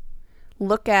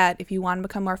 Look at, if you want to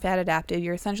become more fat adapted,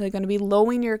 you're essentially going to be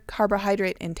lowering your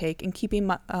carbohydrate intake and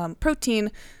keeping protein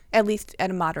at least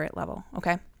at a moderate level.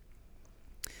 Okay,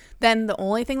 then the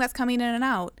only thing that's coming in and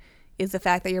out is the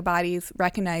fact that your body's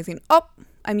recognizing, oh,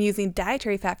 I'm using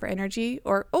dietary fat for energy,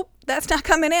 or oh, that's not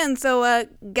coming in, so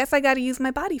guess I got to use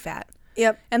my body fat.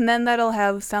 Yep. And then that'll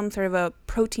have some sort of a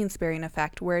protein sparing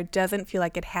effect where it doesn't feel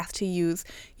like it has to use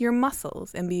your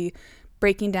muscles and be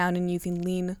breaking down and using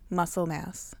lean muscle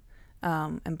mass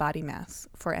and body mass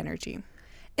for energy.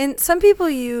 And some people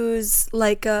use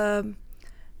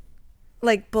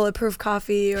bulletproof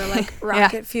coffee or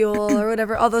rocket fuel or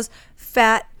whatever, all those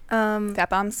fat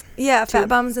bombs. Yeah, fat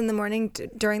bombs in the morning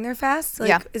during their fast.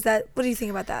 Is that, what do you think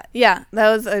about that? Yeah, that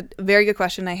was a very good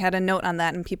question. I had a note on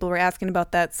that and people were asking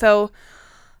about that. So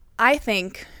I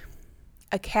think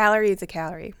a calorie is a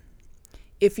calorie.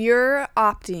 If you're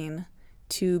opting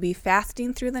to be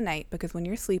fasting through the night, because when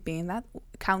you're sleeping, that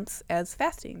counts as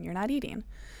fasting. You're not eating.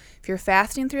 If you're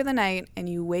fasting through the night and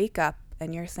you wake up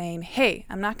and you're saying, hey,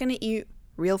 I'm not going to eat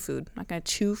real food, I'm not going to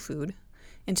chew food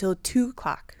until 2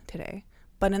 o'clock today.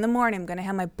 But in the morning, I'm going to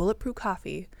have my bulletproof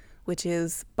coffee, which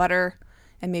is butter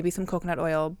and maybe some coconut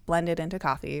oil blended into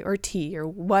coffee or tea or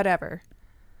whatever.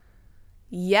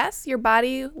 Yes, your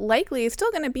body likely is still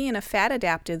going to be in a fat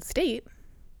adapted state,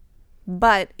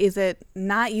 but is it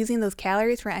not using those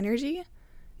calories for energy?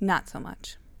 Not so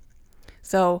much.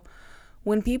 So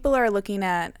when people are looking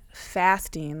at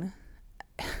fasting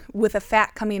with a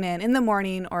fat coming in the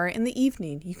morning or in the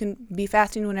evening, you can be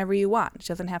fasting whenever you want. It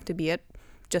doesn't have to be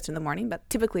just in the morning, but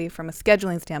typically from a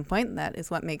scheduling standpoint, that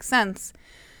is what makes sense.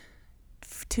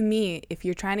 To me, if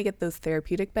you're trying to get those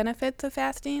therapeutic benefits of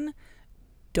fasting,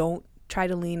 don't try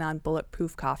to lean on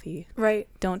bulletproof coffee. Right.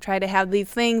 Don't try to have these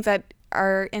things that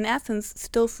are in essence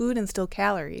still food and still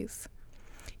calories.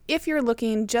 If you're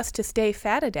looking just to stay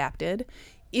fat adapted,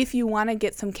 if you want to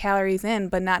get some calories in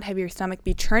but not have your stomach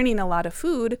be churning a lot of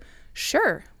food,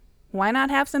 sure. Why not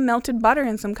have some melted butter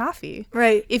and some coffee?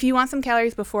 Right. If you want some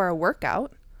calories before a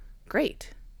workout, great.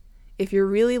 If you're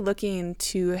really looking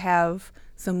to have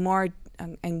some more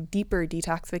and deeper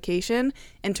detoxification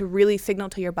and to really signal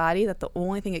to your body that the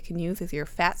only thing it can use is your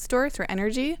fat stores for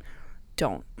energy,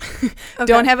 don't. Okay.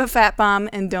 Don't have a fat bomb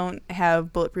and don't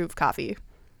have bulletproof coffee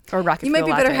or rocket fuel latte.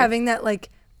 You might be better having that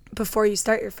before you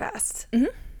start your fast.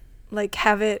 Mm-hmm.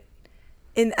 Have it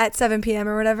at 7 p.m.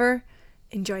 or whatever.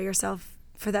 Enjoy yourself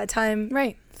for that time.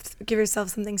 Right. Give yourself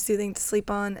something soothing to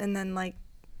sleep on, and then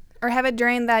or have it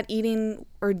during that eating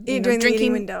or during drinking the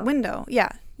eating window. Yeah.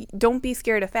 Don't be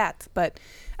scared of fats. But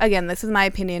again, this is my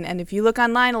opinion. And if you look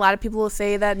online, a lot of people will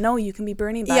say that, no, you can be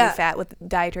burning body fat with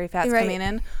dietary fats coming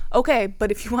in. Okay.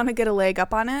 But if you want to get a leg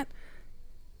up on it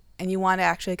and you want to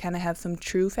actually kind of have some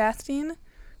true fasting,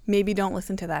 maybe don't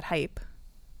listen to that hype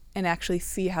and actually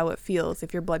see how it feels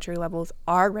if your blood sugar levels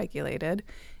are regulated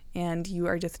and you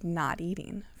are just not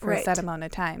eating for a set amount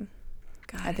of time.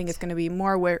 I think it's going to be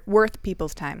more worth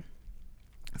people's time.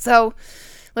 So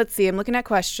let's see. I'm looking at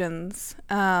questions.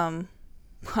 Okay.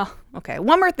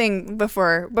 One more thing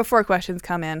before questions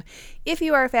come in. If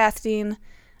you are fasting,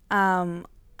 I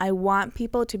want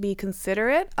people to be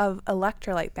considerate of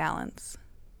electrolyte balance.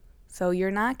 So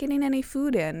you're not getting any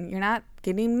food in. You're not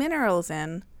getting minerals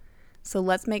in. So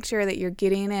let's make sure that you're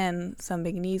getting in some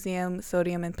magnesium,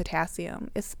 sodium, and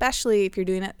potassium, especially if you're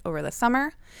doing it over the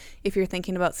summer, if you're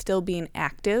thinking about still being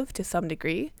active to some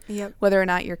degree. Yep. Whether or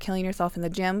not you're killing yourself in the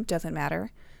gym, doesn't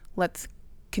matter. Let's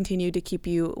continue to keep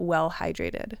you well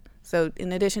hydrated. So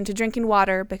in addition to drinking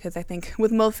water, because I think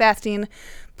with most fasting,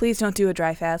 please don't do a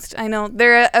dry fast. I know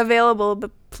they're available,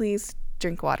 but please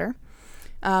drink water.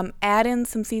 Add in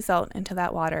some sea salt into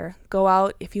that water. Go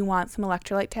out if you want some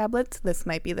electrolyte tablets. This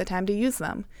might be the time to use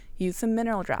them. Use some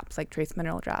mineral drops, like trace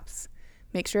mineral drops.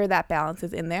 Make sure that balance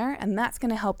is in there, and that's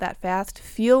going to help that fast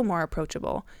feel more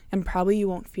approachable, and probably you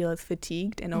won't feel as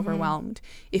fatigued and overwhelmed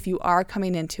if you are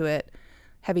coming into it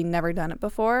having never done it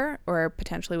before, or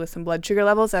potentially with some blood sugar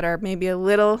levels that are maybe a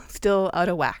little still out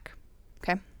of whack.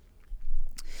 Okay.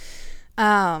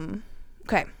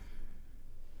 Okay.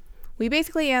 We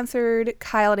basically answered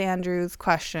Kyle Andrews'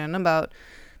 question about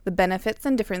the benefits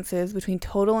and differences between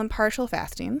total and partial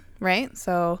fasting, right?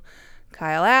 So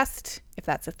Kyle asked if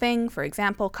that's a thing. For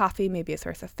example, coffee may be a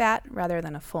source of fat rather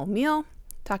than a full meal.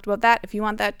 Talked about that. If you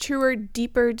want that truer,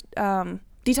 deeper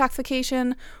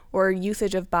detoxification or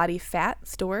usage of body fat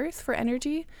stores for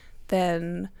energy,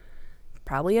 then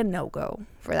probably a no-go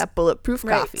for that bulletproof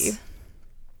coffee.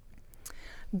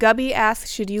 Gubby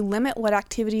asks, should you limit what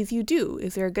activities you do?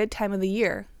 Is there a good time of the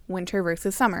year, winter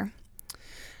versus summer?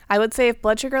 I would say if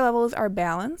blood sugar levels are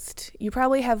balanced, you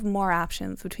probably have more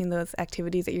options between those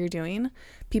activities that you're doing.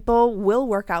 People will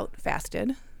work out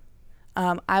fasted.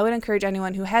 I would encourage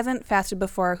anyone who hasn't fasted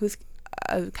before, who's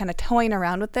kind of toying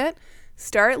around with it,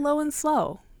 start low and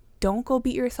slow. Don't go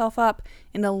beat yourself up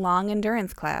in a long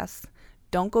endurance class.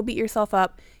 Don't go beat yourself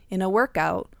up in a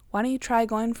workout. Why don't you try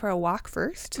going for a walk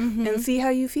first and see how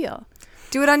you feel?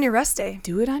 Do it on your rest day.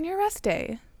 Do it on your rest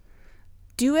day.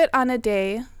 Do it on a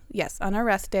day, yes, on a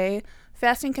rest day.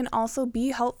 Fasting can also be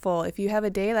helpful if you have a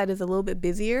day that is a little bit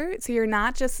busier, so you're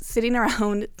not just sitting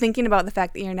around thinking about the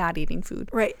fact that you're not eating food.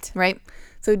 Right?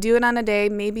 So do it on a day.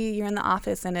 Maybe you're in the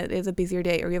office and it is a busier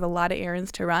day, or you have a lot of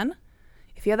errands to run.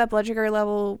 If you have that blood sugar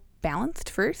level balanced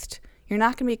first, you're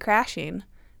not going to be crashing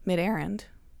mid-errand.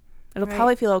 It'll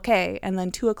probably feel okay, and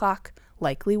then 2 o'clock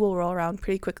likely will roll around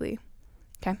pretty quickly.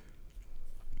 Okay?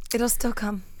 It'll still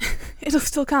come. It'll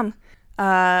still come.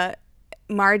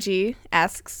 Margie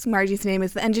asks, Margie's name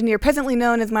is the engineer presently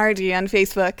known as Margie on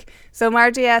Facebook. So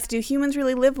Margie asks, do humans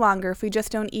really live longer if we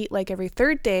just don't eat like every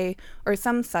third day, or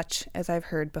some such, as I've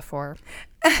heard before?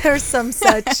 Or some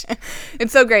such.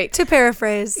 It's so great. To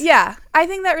paraphrase. Yeah. I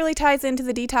think that really ties into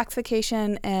the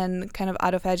detoxification and kind of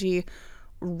autophagy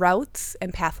routes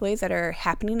and pathways that are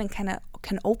happening and kind of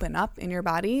can open up in your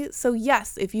body. So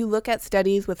yes, if you look at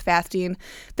studies with fasting,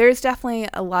 there's definitely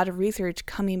a lot of research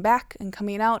coming back and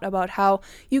coming out about how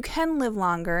you can live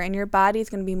longer and your body is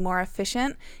going to be more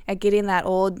efficient at getting that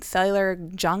old cellular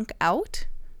junk out.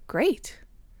 Great.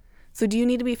 So do you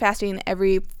need to be fasting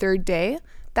every third day?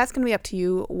 That's going to be up to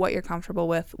you, what you're comfortable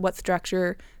with, what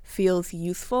structure feels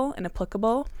useful and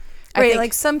applicable. Right,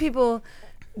 like some people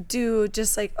do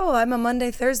just like, oh, I'm a Monday,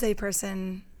 Thursday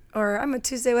person, or I'm a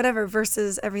Tuesday, whatever,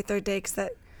 versus every third day, because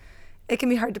that it can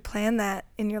be hard to plan that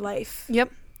in your life.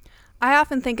 Yep. I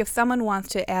often think if someone wants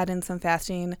to add in some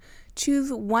fasting,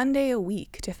 choose 1 day a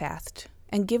week to fast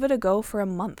and give it a go for a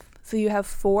month. So you have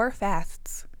 4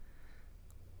 fasts.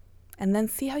 And then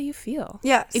see how you feel.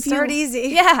 Yeah, start easy.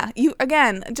 Yeah, you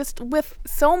again, just with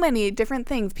so many different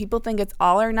things, people think it's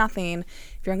all or nothing.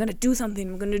 If you're going to do something,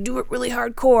 I'm going to do it really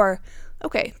hardcore.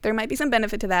 Okay, there might be some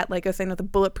benefit to that, like I was saying with the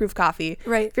bulletproof coffee.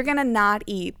 Right. If you're going to not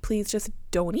eat, please just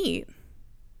don't eat.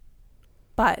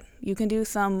 But you can do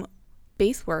some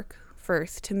base work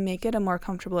first to make it a more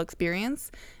comfortable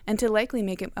experience and to likely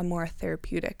make it a more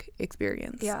therapeutic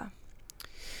experience. Yeah.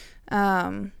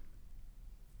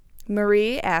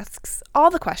 Marie asks all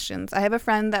the questions. I have a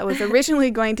friend that was originally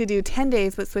going to do 10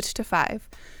 days but switched to 5.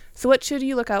 So what should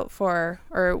you look out for,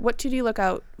 or what should you look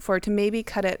out for to maybe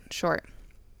cut it short?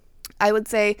 I would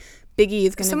say Biggie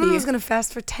is going to be... Someone who's going to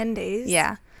fast for 10 days?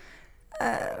 Yeah.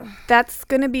 That's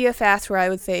going to be a fast where I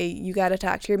would say you got to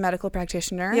talk to your medical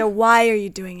practitioner. Yeah, why are you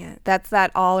doing it? That's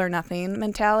that all or nothing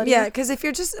mentality. Yeah, because if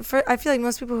you're just... I feel like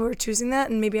most people who are choosing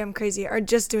that, and maybe I'm crazy, are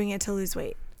just doing it to lose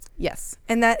weight. Yes.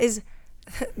 And that is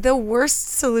the worst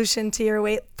solution to your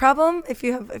weight problem if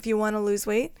you want to lose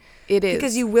weight. It is.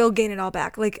 Because you will gain it all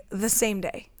back, like the same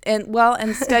day. And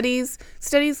studies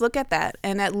look at that,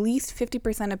 and at least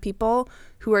 50% of people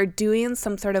who are doing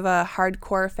some sort of a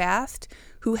hardcore fast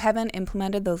who haven't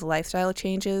implemented those lifestyle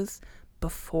changes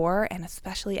before and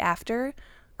especially after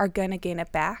are going to gain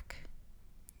it back.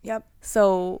 Yep.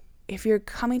 So if you're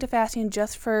coming to fasting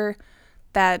just for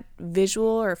that visual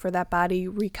or for that body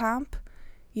recomp,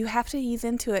 you have to ease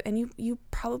into it, and you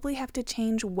probably have to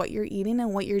change what you're eating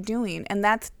and what you're doing. And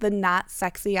that's the not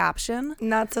sexy option.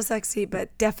 Not so sexy,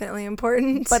 but definitely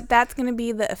important. But that's going to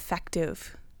be the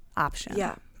effective option.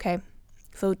 Yeah. Okay.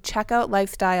 So check out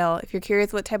Lifestyle. If you're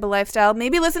curious what type of lifestyle,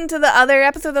 maybe listen to the other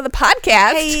episodes of the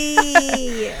podcast.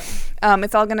 Hey.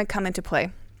 It's all going to come into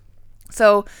play.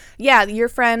 So, yeah, your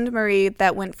friend, Marie,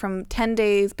 that went from 10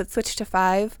 days but switched to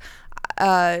 5,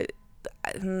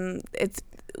 it's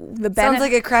the Sounds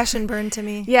like a crash and burn to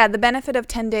me. Yeah, the benefit of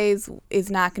 10 days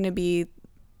is not going to be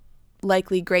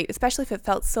likely great, especially if it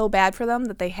felt so bad for them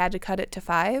that they had to cut it to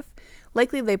 5.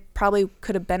 Likely they probably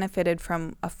could have benefited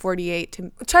from a 48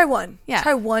 to... Try one. Yeah.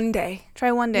 Try one day.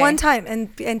 Try one day. One time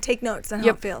and take notes on how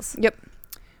it feels. Yep.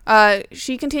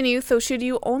 She continues, so should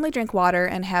you only drink water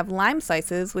and have lime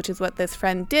slices, which is what this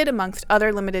friend did amongst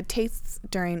other limited tastes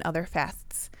during other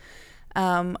fasts.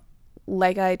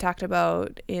 Like I talked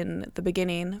about in the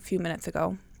beginning a few minutes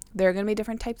ago, there are going to be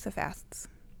different types of fasts.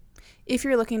 If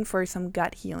you're looking for some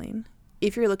gut healing,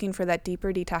 if you're looking for that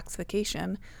deeper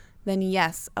detoxification, then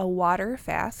yes, a water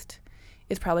fast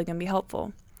is probably going to be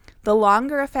helpful. The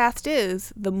longer a fast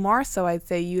is, the more so I'd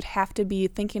say you'd have to be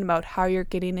thinking about how you're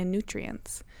getting in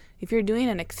nutrients. If you're doing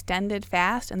an extended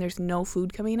fast and there's no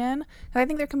food coming in, I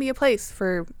think there can be a place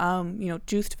for,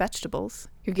 juiced vegetables.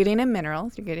 You're getting in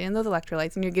minerals, you're getting in those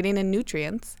electrolytes, and you're getting in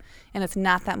nutrients, and it's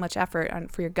not that much effort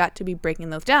for your gut to be breaking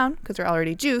those down because they're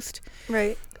already juiced.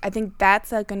 Right. I think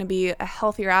that's going to be a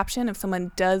healthier option if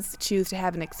someone does choose to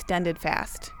have an extended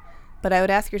fast. But I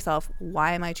would ask yourself,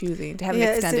 why am I choosing to have an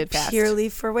extended fast? Is it purely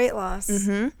for weight loss?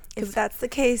 Mm-hmm. If that's the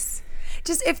case,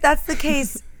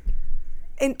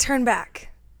 and turn back.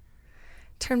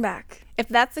 If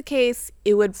that's the case,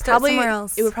 it would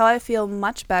probably feel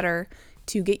much better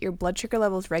to get your blood sugar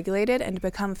levels regulated and to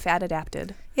become fat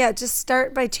adapted. Yeah, just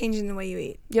start by changing the way you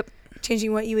eat. Yep.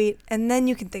 Changing what you eat, and then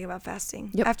you can think about fasting.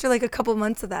 Yep. After like a couple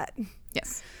months of that.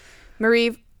 Yes.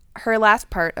 Marie, her last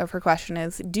part of her question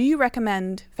is, do you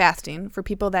recommend fasting for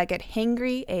people that get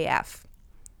hangry AF?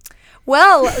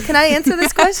 Well, can I answer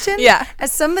this question? Yeah.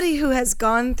 As somebody who has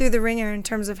gone through the ringer in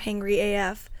terms of hangry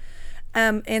AF,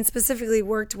 and specifically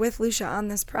worked with Lucia on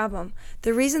this problem,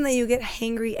 the reason that you get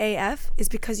hangry AF is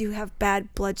because you have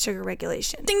bad blood sugar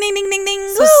regulation. Ding, ding, ding, ding, ding.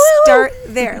 So start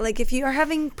there. Like if you are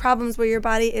having problems where your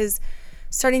body is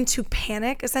starting to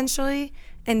panic, essentially,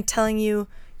 and telling you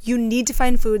need to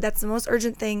find food, that's the most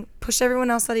urgent thing, push everyone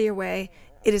else out of your way.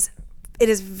 It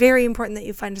is very important that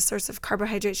you find a source of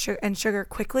carbohydrate and sugar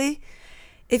quickly.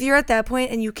 If you're at that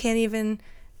point and you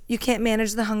can't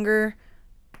manage the hunger,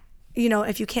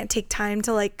 if you can't take time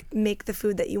to like make the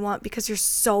food that you want because you're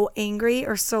so angry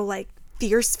or so like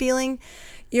fierce feeling,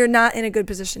 you're not in a good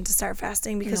position to start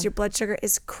fasting because your blood sugar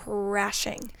is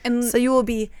crashing. And so you will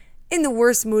be in the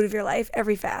worst mood of your life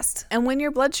every fast. And when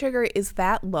your blood sugar is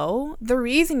that low, the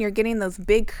reason you're getting those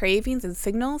big cravings and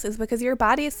signals is because your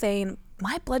body is saying,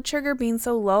 my blood sugar being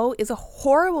so low is a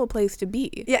horrible place to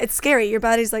be. Yeah, it's scary. Your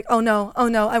body's like, oh no,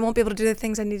 I won't be able to do the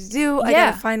things I need to do. Yeah. I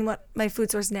gotta find what my food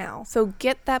source now. So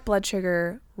get that blood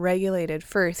sugar regulated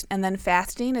first, and then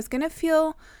fasting is gonna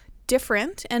feel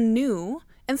different and new.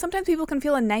 And sometimes people can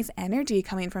feel a nice energy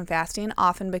coming from fasting,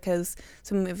 often because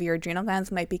some of your adrenal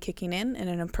glands might be kicking in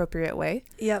an appropriate way.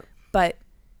 Yep. But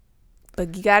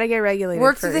you gotta get regulated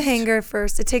Work first. through the hanger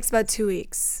first. It takes about 2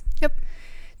 weeks. Yep.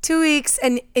 2 weeks,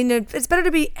 and it's better to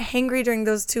be hangry during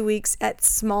those 2 weeks at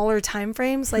smaller time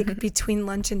frames, like between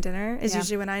lunch and dinner is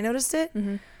usually when I noticed it,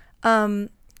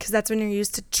 because that's when you're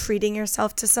used to treating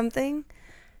yourself to something.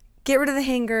 Get rid of the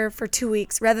hanger for 2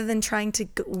 weeks rather than trying to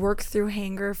work through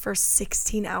hanger for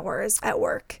 16 hours at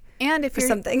work. And if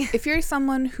you're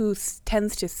someone who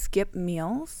tends to skip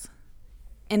meals,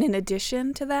 and in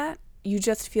addition to that, you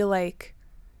just feel like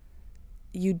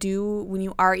you do when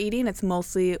you are eating, it's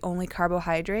mostly only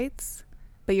carbohydrates,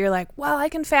 but you're like, well, I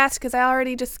can fast because I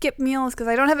already just skip meals because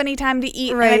I don't have any time to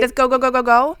eat. Right. And I just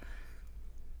go.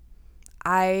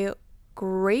 I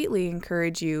greatly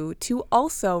encourage you to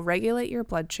also regulate your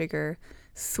blood sugar,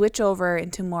 switch over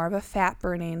into more of a fat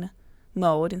burning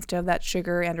mode instead of that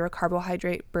sugar and or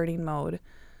carbohydrate burning mode,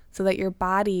 so that your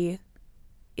body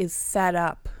is set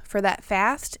up for that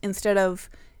fast instead of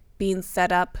being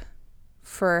set up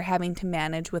for having to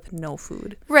manage with no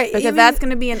food. Right. Because that's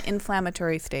going to be an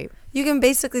inflammatory state. You can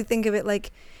basically think of it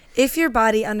like if your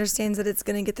body understands that it's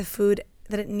going to get the food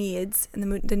that it needs and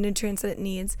the nutrients that it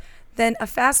needs, then a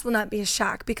fast will not be a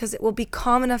shock because it will be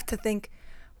calm enough to think,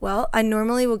 well, I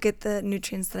normally will get the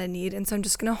nutrients that I need, and so I'm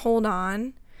just going to hold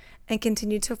on and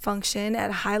continue to function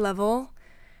at a high level.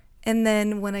 And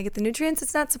then when I get the nutrients,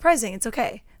 it's not surprising. It's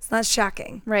okay. It's not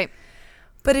shocking. Right.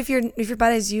 But if you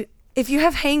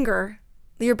have hanger,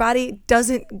 your body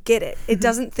doesn't get it. It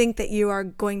doesn't think that you are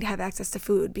going to have access to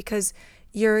food because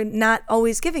you're not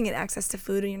always giving it access to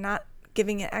food, and you're not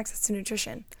giving it access to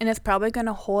nutrition. And it's probably going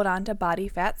to hold on to body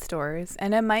fat stores,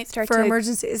 and it might start for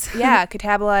emergencies. Yeah,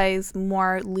 catabolize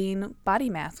more lean body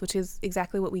mass, which is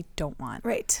exactly what we don't want.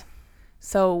 Right.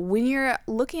 So when you're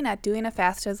looking at doing a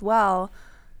fast as well,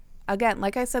 again,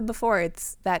 like I said before,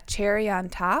 it's that cherry on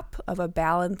top of a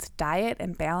balanced diet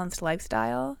and balanced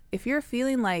lifestyle. If you're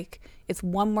feeling like it's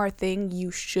one more thing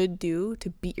you should do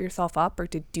to beat yourself up or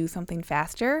to do something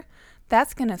faster,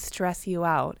 that's going to stress you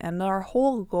out. And our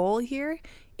whole goal here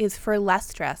is for less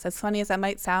stress. As funny as that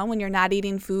might sound when you're not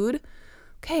eating food,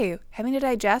 okay, having to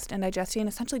digest and digesting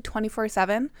essentially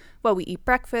 24/7. Well, we eat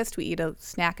breakfast, we eat a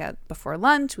snack before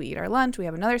lunch, we eat our lunch, we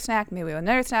have another snack, maybe we have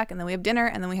another snack, and then we have dinner,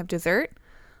 and then we have dessert.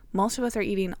 Most of us are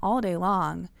eating all day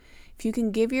long. If you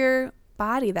can give your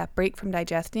body that break from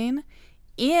digesting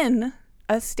in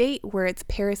a state where it's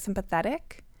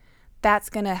parasympathetic, that's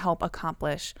going to help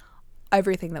accomplish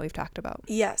everything that we've talked about.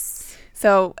 Yes.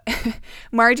 So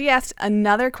Margie asked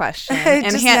another question.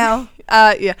 Just now.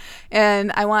 Yeah.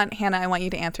 And Hannah, I want you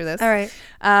to answer this. All right.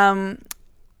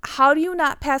 How do you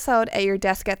not pass out at your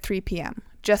desk at 3 p.m.?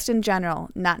 Just in general,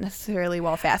 not necessarily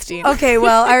while fasting. Okay,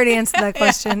 well, I already answered that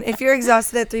question. If you're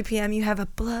exhausted at 3 p.m., you have a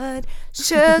blood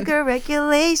sugar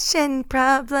regulation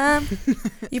problem.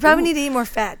 You probably need to eat more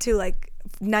fat, too, like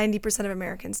 90% of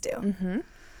Americans do. Mm-hmm.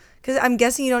 Because I'm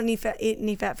guessing you don't eat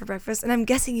any fat for breakfast, and I'm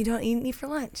guessing you don't eat any for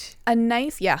lunch. A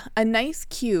nice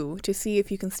cue to see if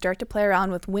you can start to play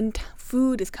around with when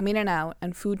food is coming in and out,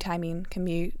 and food timing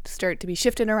can start to be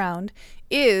shifted around,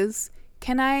 is,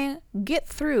 can I get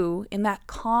through in that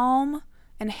calm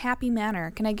and happy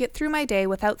manner? Can I get through my day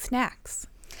without snacks?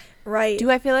 Right. Do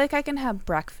I feel like I can have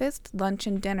breakfast, lunch,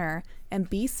 and dinner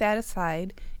and be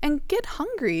satisfied and get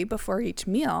hungry before each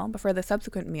meal, before the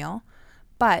subsequent meal?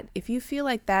 But if you feel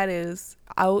like that is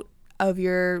out of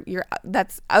your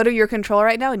control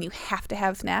right now and you have to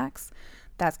have snacks,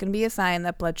 that's going to be a sign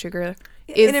that blood sugar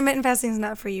is intermittent fasting is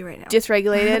not for you right now.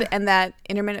 Dysregulated, and that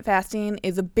intermittent fasting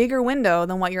is a bigger window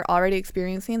than what you're already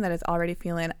experiencing that is already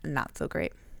feeling not so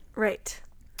great. Right.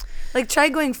 Like try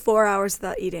going 4 hours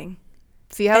without eating.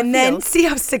 See how it feels. And then see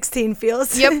how 16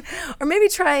 feels. Yep. Or maybe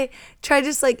try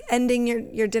just like ending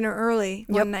your dinner early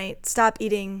one night. Stop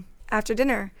eating after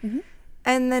dinner. Mm-hmm.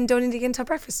 And then don't eat again until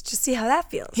breakfast. Just see how that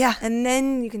feels. Yeah. And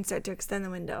then you can start to extend the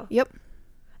window. Yep.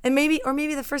 And maybe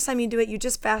the first time you do it, you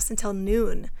just fast until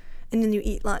noon, and then you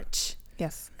eat lunch.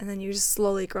 Yes. And then you just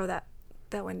slowly grow that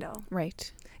window.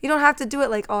 Right. You don't have to do it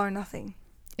like all or nothing.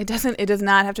 It does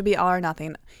not have to be all or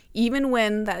nothing. Even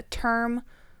when that term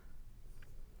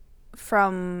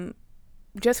from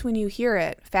just when you hear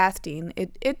it, fasting,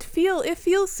 it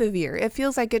feels severe. It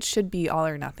feels like it should be all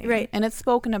or nothing. Right. And it's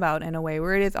spoken about in a way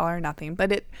where it is all or nothing,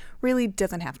 but it really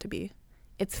doesn't have to be.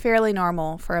 It's fairly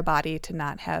normal for a body to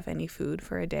not have any food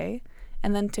for a day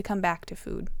and then to come back to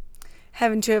food.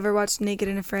 Haven't you ever watched Naked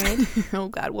and Afraid? Oh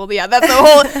God, well yeah, that's a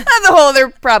whole other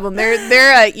problem.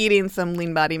 They're eating some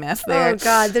lean body mass there. Oh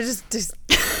God, they're just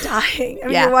dying. I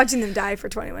mean, Yeah. You're watching them die for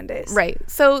 21 days. Right.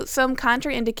 So some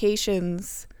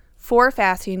contraindications for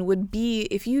fasting would be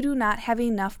if you do not have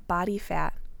enough body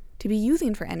fat to be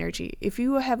using for energy. If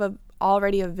you have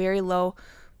already a very low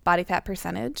body fat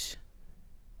percentage,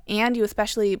 and you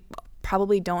especially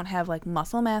probably don't have like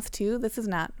muscle mass too, this is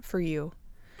not for you.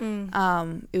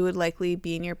 It would likely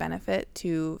be in your benefit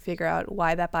to figure out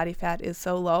why that body fat is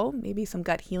so low. Maybe some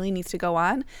gut healing needs to go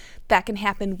on. That can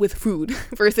happen with food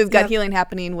versus gut healing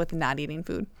happening with not eating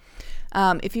food.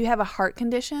 If you have a heart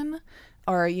condition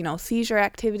or, seizure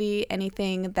activity,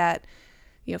 anything that,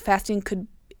 fasting could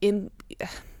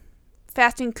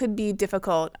be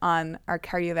difficult on our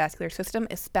cardiovascular system,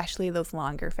 especially those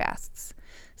longer fasts.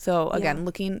 So again,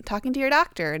 talking to your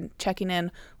doctor and checking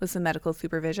in with some medical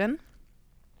supervision.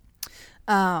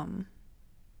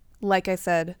 Like I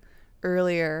said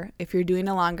earlier, if you're doing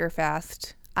a longer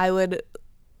fast, I would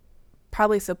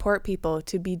probably support people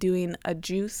to be doing a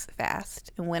juice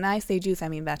fast. And when I say juice, I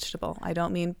mean vegetable. I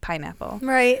don't mean pineapple.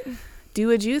 Right. Do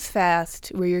a juice fast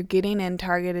where you're getting in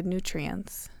targeted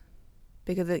nutrients.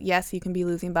 Because yes, you can be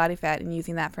losing body fat and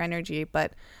using that for energy,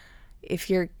 but if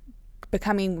you're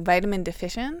becoming vitamin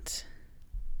deficient,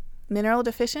 mineral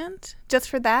deficient, just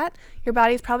for that, your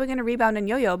body's probably going to rebound and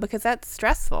yo-yo because that's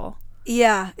stressful.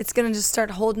 Yeah, it's going to just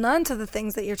start holding on to the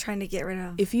things that you're trying to get rid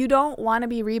of. If you don't want to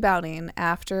be rebounding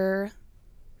after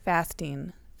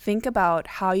fasting, think about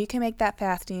how you can make that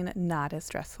fasting not as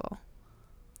stressful.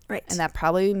 Right. And that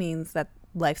probably means that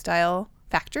lifestyle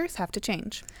factors have to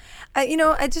change.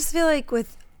 I just feel like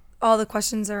with all the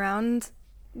questions around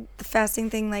the fasting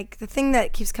thing, like the thing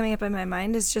that keeps coming up in my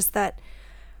mind is just that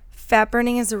fat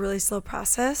burning is a really slow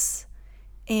process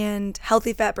and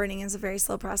healthy fat burning is a very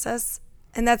slow process.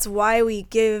 And that's why we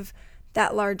give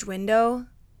that large window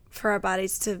for our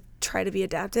bodies to try to be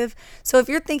adaptive. So if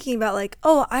you're thinking about like,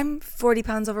 oh, I'm 40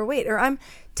 pounds overweight, or I'm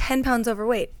 10 pounds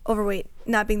overweight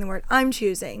not being the word I'm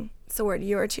choosing, it's the word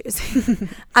you're choosing.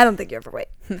 I don't think you're overweight.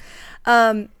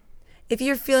 If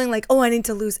you're feeling like, oh, I need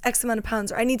to lose X amount of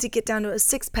pounds, or I need to get down to a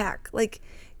 6-pack, like,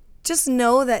 just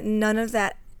know that none of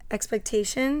that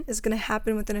expectation is going to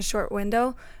happen within a short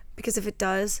window, because if it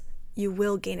does, you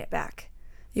will gain it back.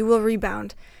 You will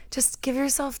rebound. Just give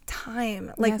yourself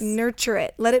time, like Yes. nurture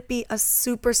it. Let it be a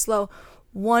super slow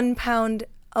 1 pound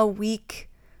a week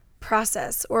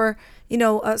process, or, you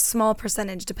know, a small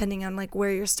percentage depending on like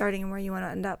where you're starting and where you want to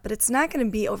end up. But it's not going to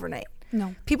be overnight.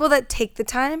 No. People that take the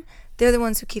time, they're the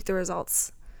ones who keep the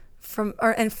results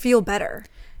and feel better.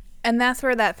 And that's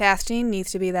where that fasting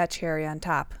needs to be that cherry on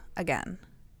top again.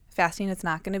 Fasting is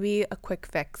not going to be a quick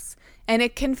fix. And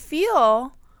it can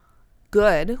feel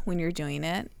good when you're doing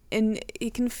it. And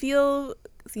it can feel,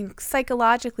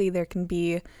 psychologically, there can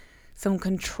be some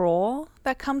control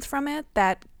that comes from it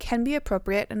that can be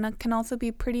appropriate, and that can also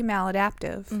be pretty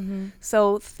maladaptive. Mm-hmm.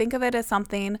 So think of it as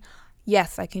something,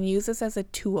 yes, I can use this as a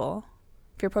tool.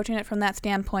 If you're approaching it from that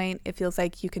standpoint, it feels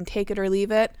like you can take it or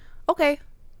leave it. Okay.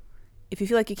 If you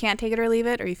feel like you can't take it or leave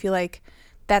it, or you feel like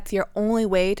that's your only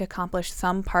way to accomplish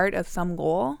some part of some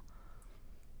goal,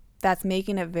 that's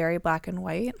making it very black and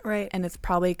white. Right. And it's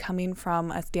probably coming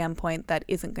from a standpoint that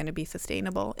isn't going to be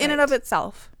sustainable in and of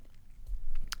itself.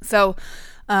 So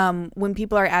when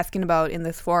people are asking about, in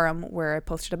this forum where I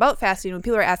posted about fasting, when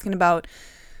people are asking about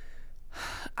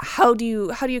how do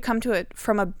you come to it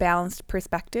from a balanced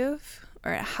perspective,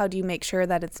 or how do you make sure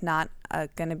that it's not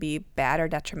going to be bad or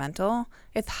detrimental,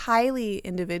 it's highly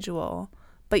individual.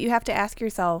 But you have to ask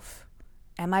yourself,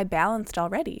 am I balanced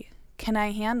already? Can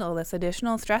I handle this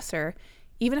additional stressor,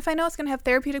 even if I know it's going to have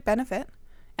therapeutic benefit?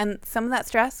 And some of that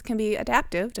stress can be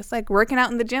adaptive, just like working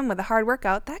out in the gym with a hard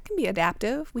workout. That can be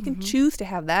adaptive. We can choose to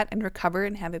have that and recover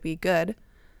and have it be good.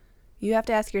 You have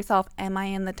to ask yourself, am I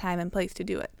in the time and place to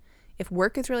do it? If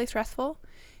work is really stressful,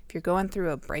 if you're going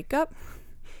through a breakup,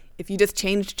 if you just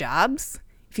changed jobs,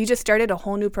 if you just started a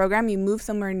whole new program, you moved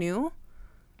somewhere new,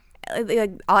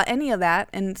 like any of that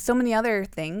and so many other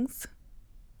things,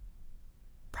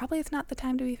 probably it's not the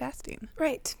time to be fasting.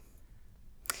 Right.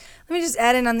 Let me just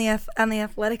add in on the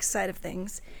athletic side of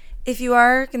things. If you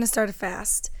are going to start a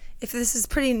fast, if this is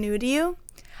pretty new to you,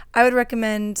 I would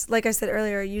recommend, like I said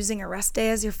earlier, using a rest day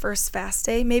as your first fast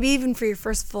day, maybe even for your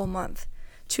first full month.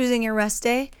 Choosing your rest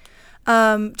day,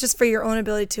 just for your own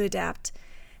ability to adapt.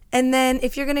 And then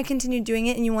if you're going to continue doing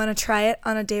it and you want to try it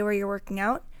on a day where you're working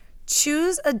out,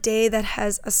 choose a day that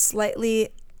has a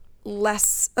slightly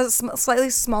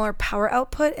smaller power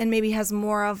output and maybe has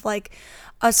more of like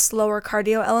a slower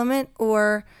cardio element,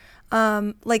 or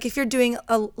like if you're doing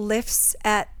lifts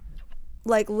at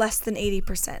like less than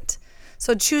 80%.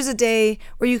 So choose a day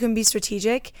where you can be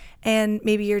strategic, and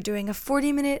maybe you're doing a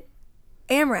 40-minute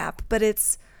AMRAP, but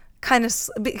it's kind of,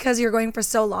 because you're going for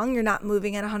so long, you're not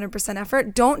moving at 100%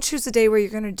 effort. Don't choose a day where you're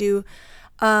going to do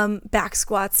back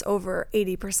squats over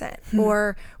 80%,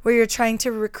 or where you're trying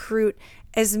to recruit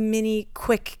as many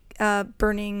quick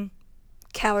burning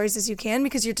calories as you can,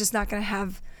 because you're just not going to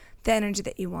have the energy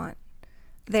that you want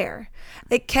there.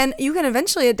 You can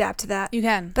eventually adapt to that. You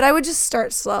can. But I would just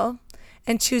start slow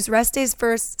and choose rest days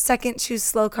first. Second, choose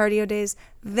slow cardio days.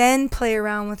 Then play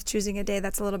around with choosing a day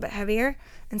that's a little bit heavier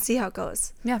and see how it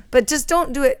goes. Yeah. But just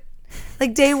don't do it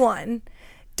like day one.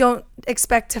 Don't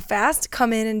expect to fast.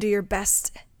 Come in and do your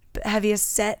best, heaviest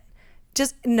set.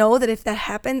 Just know that if that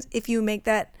happens, if you make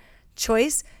that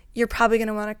choice, you're probably going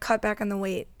to want to cut back on the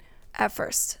weight at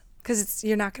first, because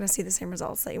you're not going to see the same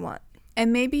results that you want.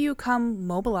 And maybe you come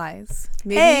mobilize.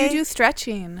 Maybe you do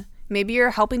stretching. Maybe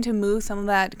you're helping to move some of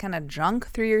that kind of junk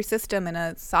through your system in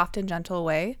a soft and gentle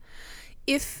way.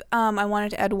 If I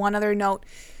wanted to add one other note,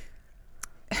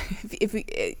 if we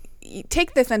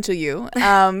take this into you,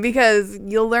 because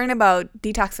you'll learn about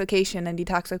detoxification and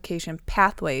detoxification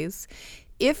pathways.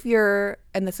 If you're,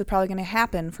 and this is probably going to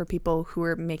happen for people who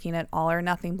are making it all or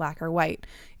nothing, black or white,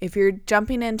 if you're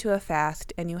jumping into a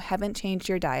fast and you haven't changed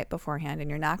your diet beforehand, and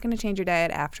you're not going to change your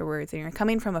diet afterwards, and you're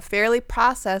coming from a fairly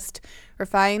processed,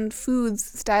 refined foods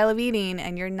style of eating,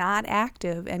 and you're not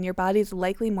active, and your body's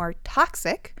likely more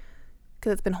toxic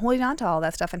because it's been holding on to all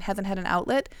that stuff and hasn't had an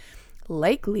outlet,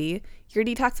 likely your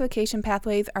detoxification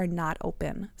pathways are not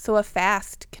open. So a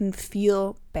fast can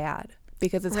feel bad,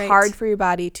 because it's hard for your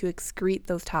body to excrete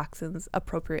those toxins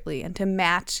appropriately and to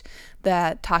match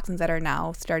the toxins that are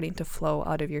now starting to flow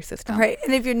out of your system. Right.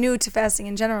 And if you're new to fasting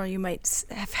in general, you might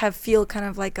feel kind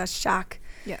of like a shock.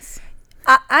 Yes.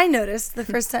 I noticed the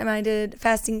first time I did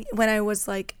fasting when I was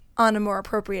like on a more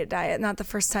appropriate diet, not the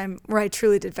first time where I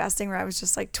truly did fasting where I was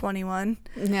just like 21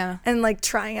 and like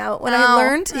trying out when I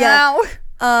learned.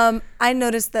 I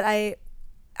noticed that I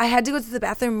had to go to the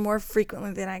bathroom more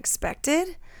frequently than I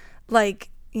expected, like,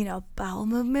 you know, bowel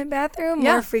movement bathroom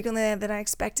more frequently than I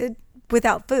expected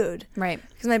without food. Right.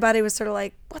 Because my body was sort of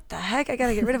like, what the heck? I got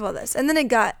to get rid of all this. And then it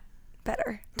got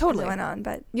better. Totally. As it went on,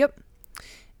 but. Yep.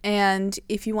 And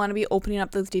if you want to be opening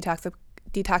up those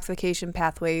detoxification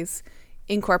pathways,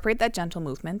 incorporate that gentle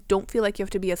movement. Don't feel like you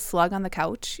have to be a slug on the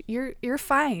couch. You're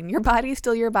fine. Your body is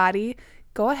still your body.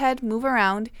 Go ahead, move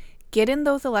around, get in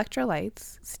those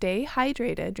electrolytes, stay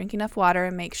hydrated, drink enough water,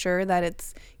 and make sure that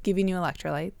it's giving you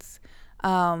electrolytes.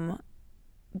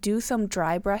 Do some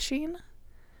dry brushing.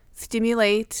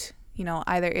 Stimulate, you know,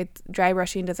 either it's dry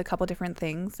brushing does a couple different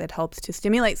things. It helps to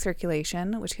stimulate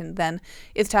circulation, which can then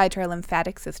is tied to our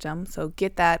lymphatic system. So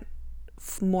get that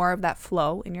more of that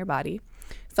flow in your body.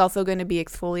 It's also going to be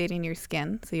exfoliating your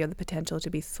skin, so you have the potential to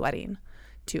be sweating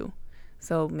too.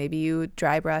 So maybe you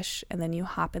dry brush and then you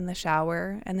hop in the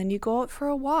shower and then you go out for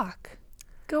a walk.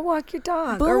 Go walk your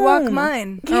dog. Boom. Or walk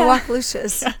mine. Or walk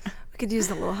Lucia's. We could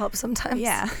use a little help sometimes.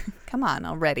 Yeah. Come on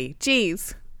already.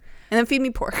 Jeez. And then feed me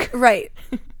pork. Right.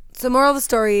 So moral of the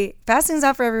story, fasting's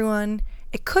not for everyone.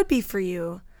 It could be for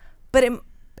you, but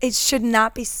it should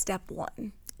not be step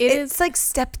 1. It's like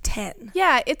step 10.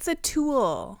 Yeah, it's a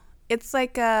tool. It's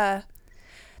like the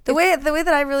way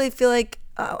that I really feel like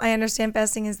I understand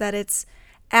fasting is that it's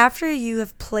after you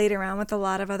have played around with a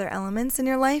lot of other elements in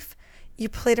your life. You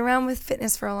played around with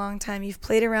fitness for a long time. You've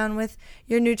played around with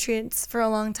your nutrients for a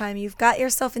long time. You've got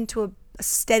yourself into a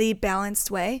steady,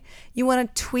 balanced way. You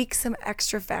want to tweak some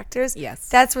extra factors. Yes.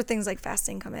 That's where things like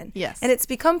fasting come in. Yes. And it's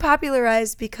become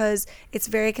popularized because it's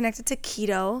very connected to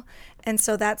keto. And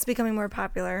so that's becoming more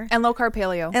popular. And low carb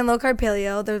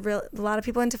paleo. There's a lot of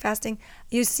people into fasting.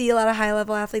 You see a lot of high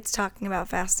level athletes talking about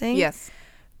fasting. Yes.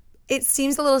 It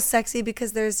seems a little sexy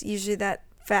because there's usually that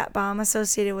fat bomb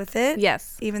associated with it.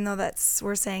 Yes. Even though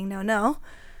we're saying no.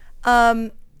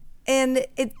 And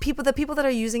the people that are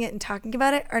using it and talking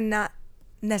about it are not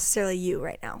necessarily you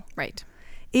right now. Right.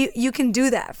 You can do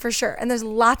that for sure. And there's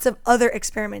lots of other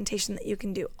experimentation that you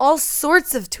can do. All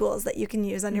sorts of tools that you can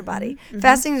use on your body. Mm-hmm.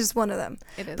 Fasting is just one of them.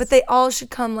 It is. But they all should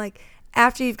come like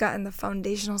after you've gotten the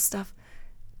foundational stuff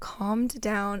calmed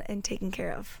down and taken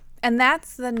care of. And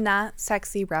that's the not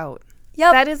sexy route.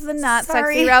 Yep. That is the not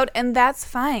sexy route, and that's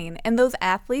fine. And those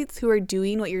athletes who are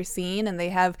doing what you're seeing and they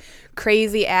have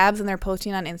crazy abs and they're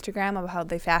posting on Instagram about how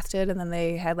they fasted and then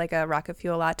they had like a rocket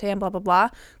fuel latte and blah, blah, blah.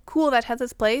 Cool, that has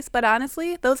its place. But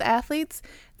honestly, those athletes,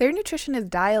 their nutrition is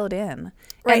dialed in.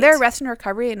 Right. And their rest and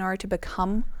recovery in order to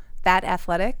become that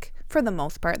athletic, for the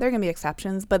most part, there are going to be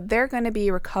exceptions, but they're going to be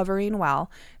recovering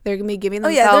well. They're going to be giving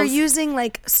themselves... Oh, yeah, they're using,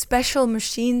 like, special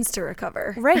machines to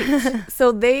recover. Right.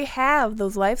 So they have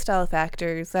those lifestyle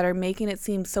factors that are making it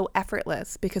seem so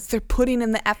effortless because they're putting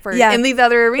in the effort in these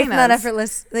other arenas. It's not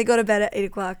effortless. They go to bed at 8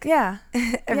 o'clock. Yeah.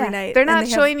 Every night. They're not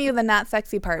showing you the not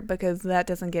sexy part because that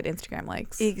doesn't get Instagram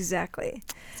likes. Exactly.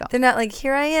 So. They're not like,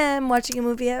 here I am watching a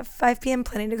movie at 5 p.m.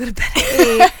 planning to go to bed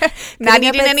at 8. Not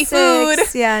eating any 6. food.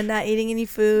 Yeah, not eating any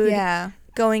food. Yeah.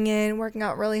 Going in, working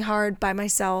out really hard by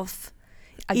myself.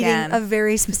 Again. Eating a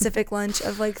very specific lunch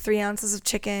of like 3 ounces of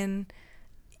chicken.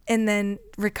 And then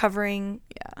recovering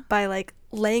by like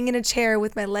laying in a chair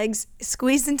with my legs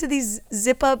squeezed into these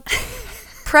zip up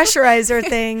pressurizer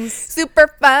things. Super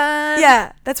fun.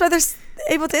 Yeah. That's why they're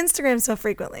able to Instagram so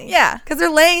frequently. Yeah. Because they're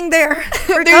laying there.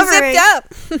 They're zipped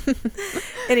up.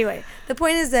 Anyway, the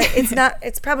point is that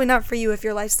it's probably not for you if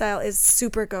your lifestyle is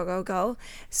super go,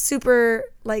 super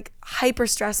like hyper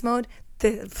stress mode.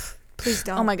 Please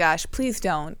don't. Oh my gosh, please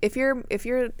don't. If you're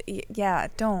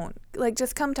don't. Like,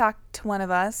 just come talk to one of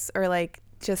us or like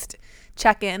just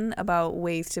check in about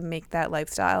ways to make that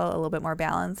lifestyle a little bit more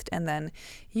balanced and then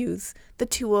use the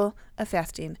tool of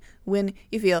fasting when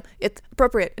you feel it's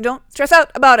appropriate. And don't stress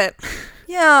out about it.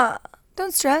 Yeah,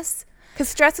 don't stress. Because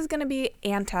stress is going to be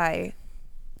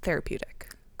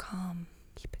anti-therapeutic. Calm.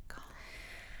 Keep it calm.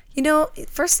 You know,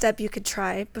 first step you could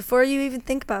try before you even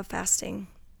think about fasting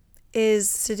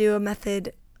is to do a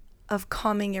method of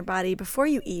calming your body before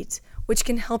you eat, which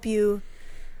can help you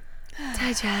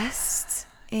digest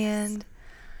and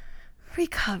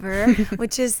recover,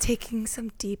 which is taking some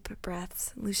deep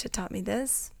breaths. Lucia taught me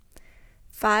this.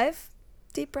 5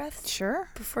 deep breaths. Sure.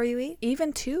 Before you eat.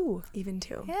 Even 2.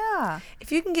 Yeah.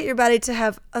 If you can get your body to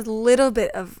have a little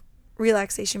bit of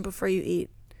relaxation before you eat,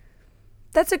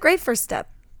 that's a great first step.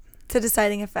 to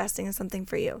deciding if fasting is something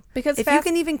for you. Because if you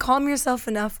can even calm yourself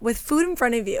enough with food in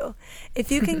front of you,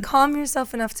 if you can calm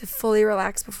yourself enough to fully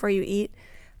relax before you eat,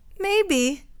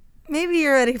 maybe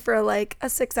you're ready for like a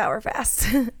 6-hour fast.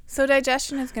 So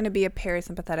digestion is going to be a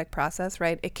parasympathetic process,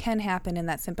 right? It can happen in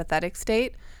that sympathetic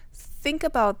state. Think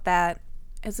about that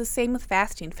as the same with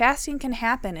fasting. Fasting can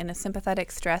happen in a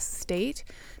sympathetic stress state,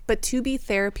 but to be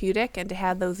therapeutic and to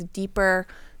have those deeper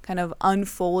kind of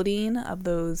unfolding of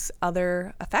those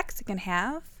other effects it can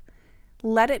have,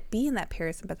 let it be in that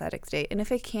parasympathetic state. And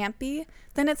if it can't be,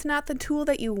 then it's not the tool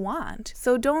that you want.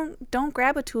 So don't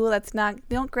grab a tool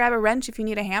don't grab a wrench if you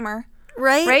need a hammer.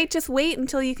 Right? Just wait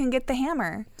until you can get the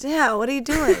hammer. Yeah, what are you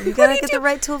doing? You gotta get the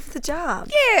right tool for the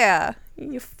job. Yeah.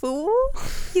 You fool.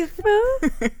 You fool.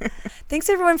 Thanks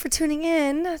everyone for tuning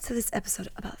in to this episode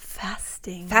about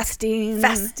fasting. Fasting.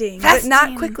 But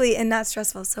not quickly and not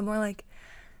stressful. So more like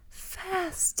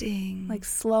fasting. Like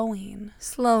slowing.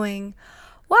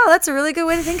 Wow, that's a really good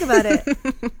way to think about it.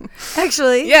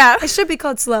 Actually, yeah. It should be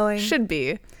called slowing. Should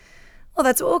be. Well,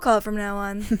 that's what we'll call it from now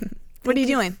on. What are you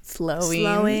doing?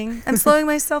 Slowing. I'm slowing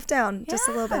myself down just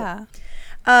a little bit.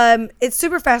 It's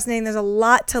super fascinating. There's a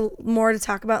lot more to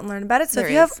talk about and learn about it. So if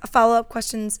you have follow-up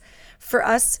questions for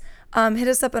us, hit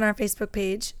us up on our Facebook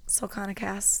page,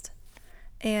 SolkanaCast,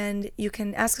 and you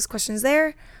can ask us questions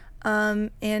there.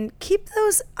 And keep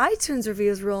those iTunes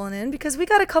reviews rolling in because we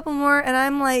got a couple more, and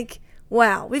I'm like,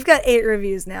 wow, we've got 8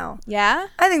 reviews now. Yeah?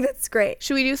 I think that's great.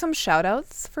 Should we do some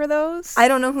shout-outs for those? I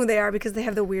don't know who they are because they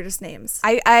have the weirdest names.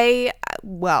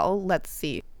 Well, let's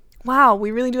see. Wow,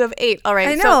 we really do have 8. All right.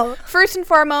 I know. So first and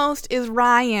foremost is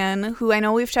Ryan, who I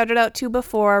know we've shouted out to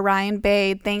before. Ryan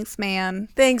Bade. Thanks, man.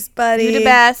 Thanks, buddy. You're the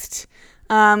best.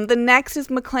 The next is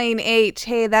McLean H.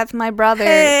 Hey, that's my brother.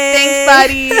 Hey.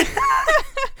 Thanks,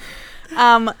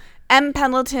 buddy. M.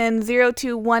 Pendleton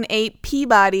 0218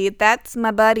 Peabody. That's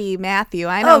my buddy Matthew.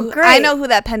 I know who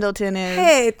that Pendleton is.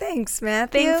 Hey, thanks,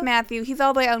 Matthew. He's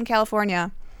all the way out in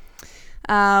California.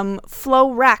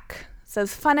 Flo Rec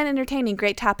says, fun and entertaining,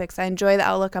 great topics. I enjoy the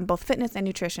outlook on both fitness and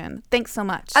nutrition. Thanks so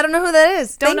much. I don't know who that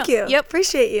is. Thank you. Yep.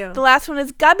 Appreciate you. The last one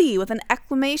is Gubby with an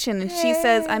exclamation, and she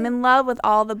says, I'm in love with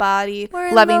all the body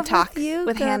loving talk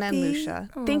with Hannah and Lucia.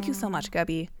 Aww. Thank you so much,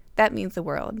 Gubby. That means the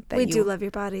world. We do love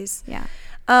your bodies. Yeah.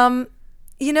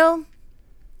 You know,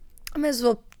 I might as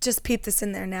well just peep this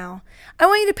in there now. I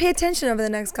want you to pay attention over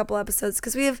the next couple episodes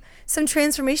because we have some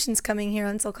transformations coming here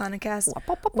on SolkanaCast.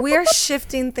 We are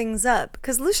shifting things up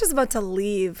because Lucia's about to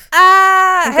leave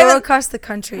and go across the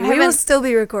country. We will still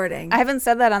be recording. I haven't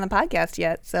said that on the podcast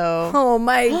yet, so. Oh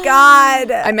my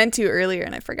God. I ment to earlier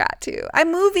and I forgot to.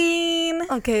 I'm moving.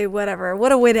 Okay, whatever.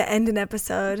 What a way to end an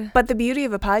episode. But the beauty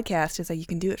of a podcast is that you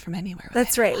can do it from anywhere.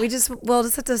 That's right. We'll just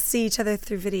have to see each other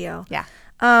through video. Yeah.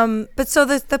 But so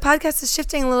the podcast is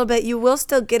shifting a little bit. You will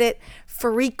still get it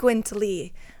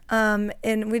frequently.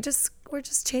 And we're just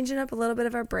changing up a little bit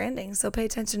of our branding. So pay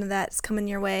attention to that. It's coming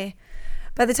your way.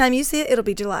 By the time you see it, it'll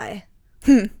be July.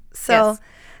 So,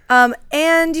 yes.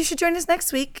 And you should join us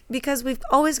next week because we've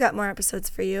always got more episodes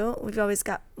for you. We've always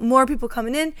got more people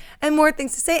coming in and more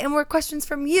things to say and more questions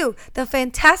from you, the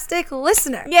fantastic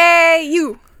listener. Yay,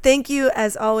 you. Thank you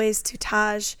as always to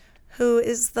Taj, who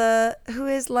is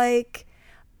like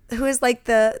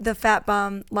the fat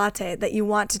bomb latte that you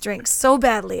want to drink so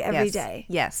badly every day.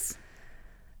 Yes.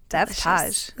 That's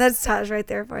Taj. That's Taj right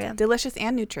there for you. Delicious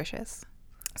and nutritious.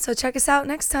 So check us out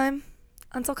next time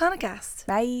on SolkanaCast.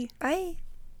 Bye. Bye.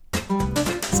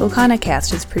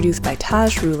 SolkanaCast is produced by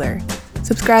Taj Ruler.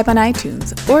 Subscribe on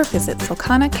iTunes or visit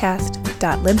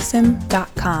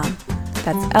solkanacast.libsyn.com.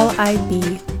 That's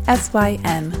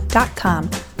LIBSYN.com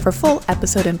for full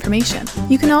episode information.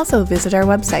 You can also visit our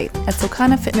website at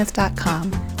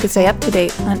solkanafitness.com to stay up to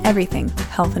date on everything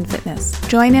health and fitness.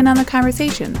 Join in on the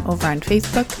conversation over on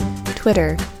Facebook,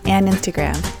 Twitter, and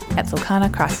Instagram at Solkana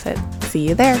CrossFit. See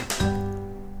you there.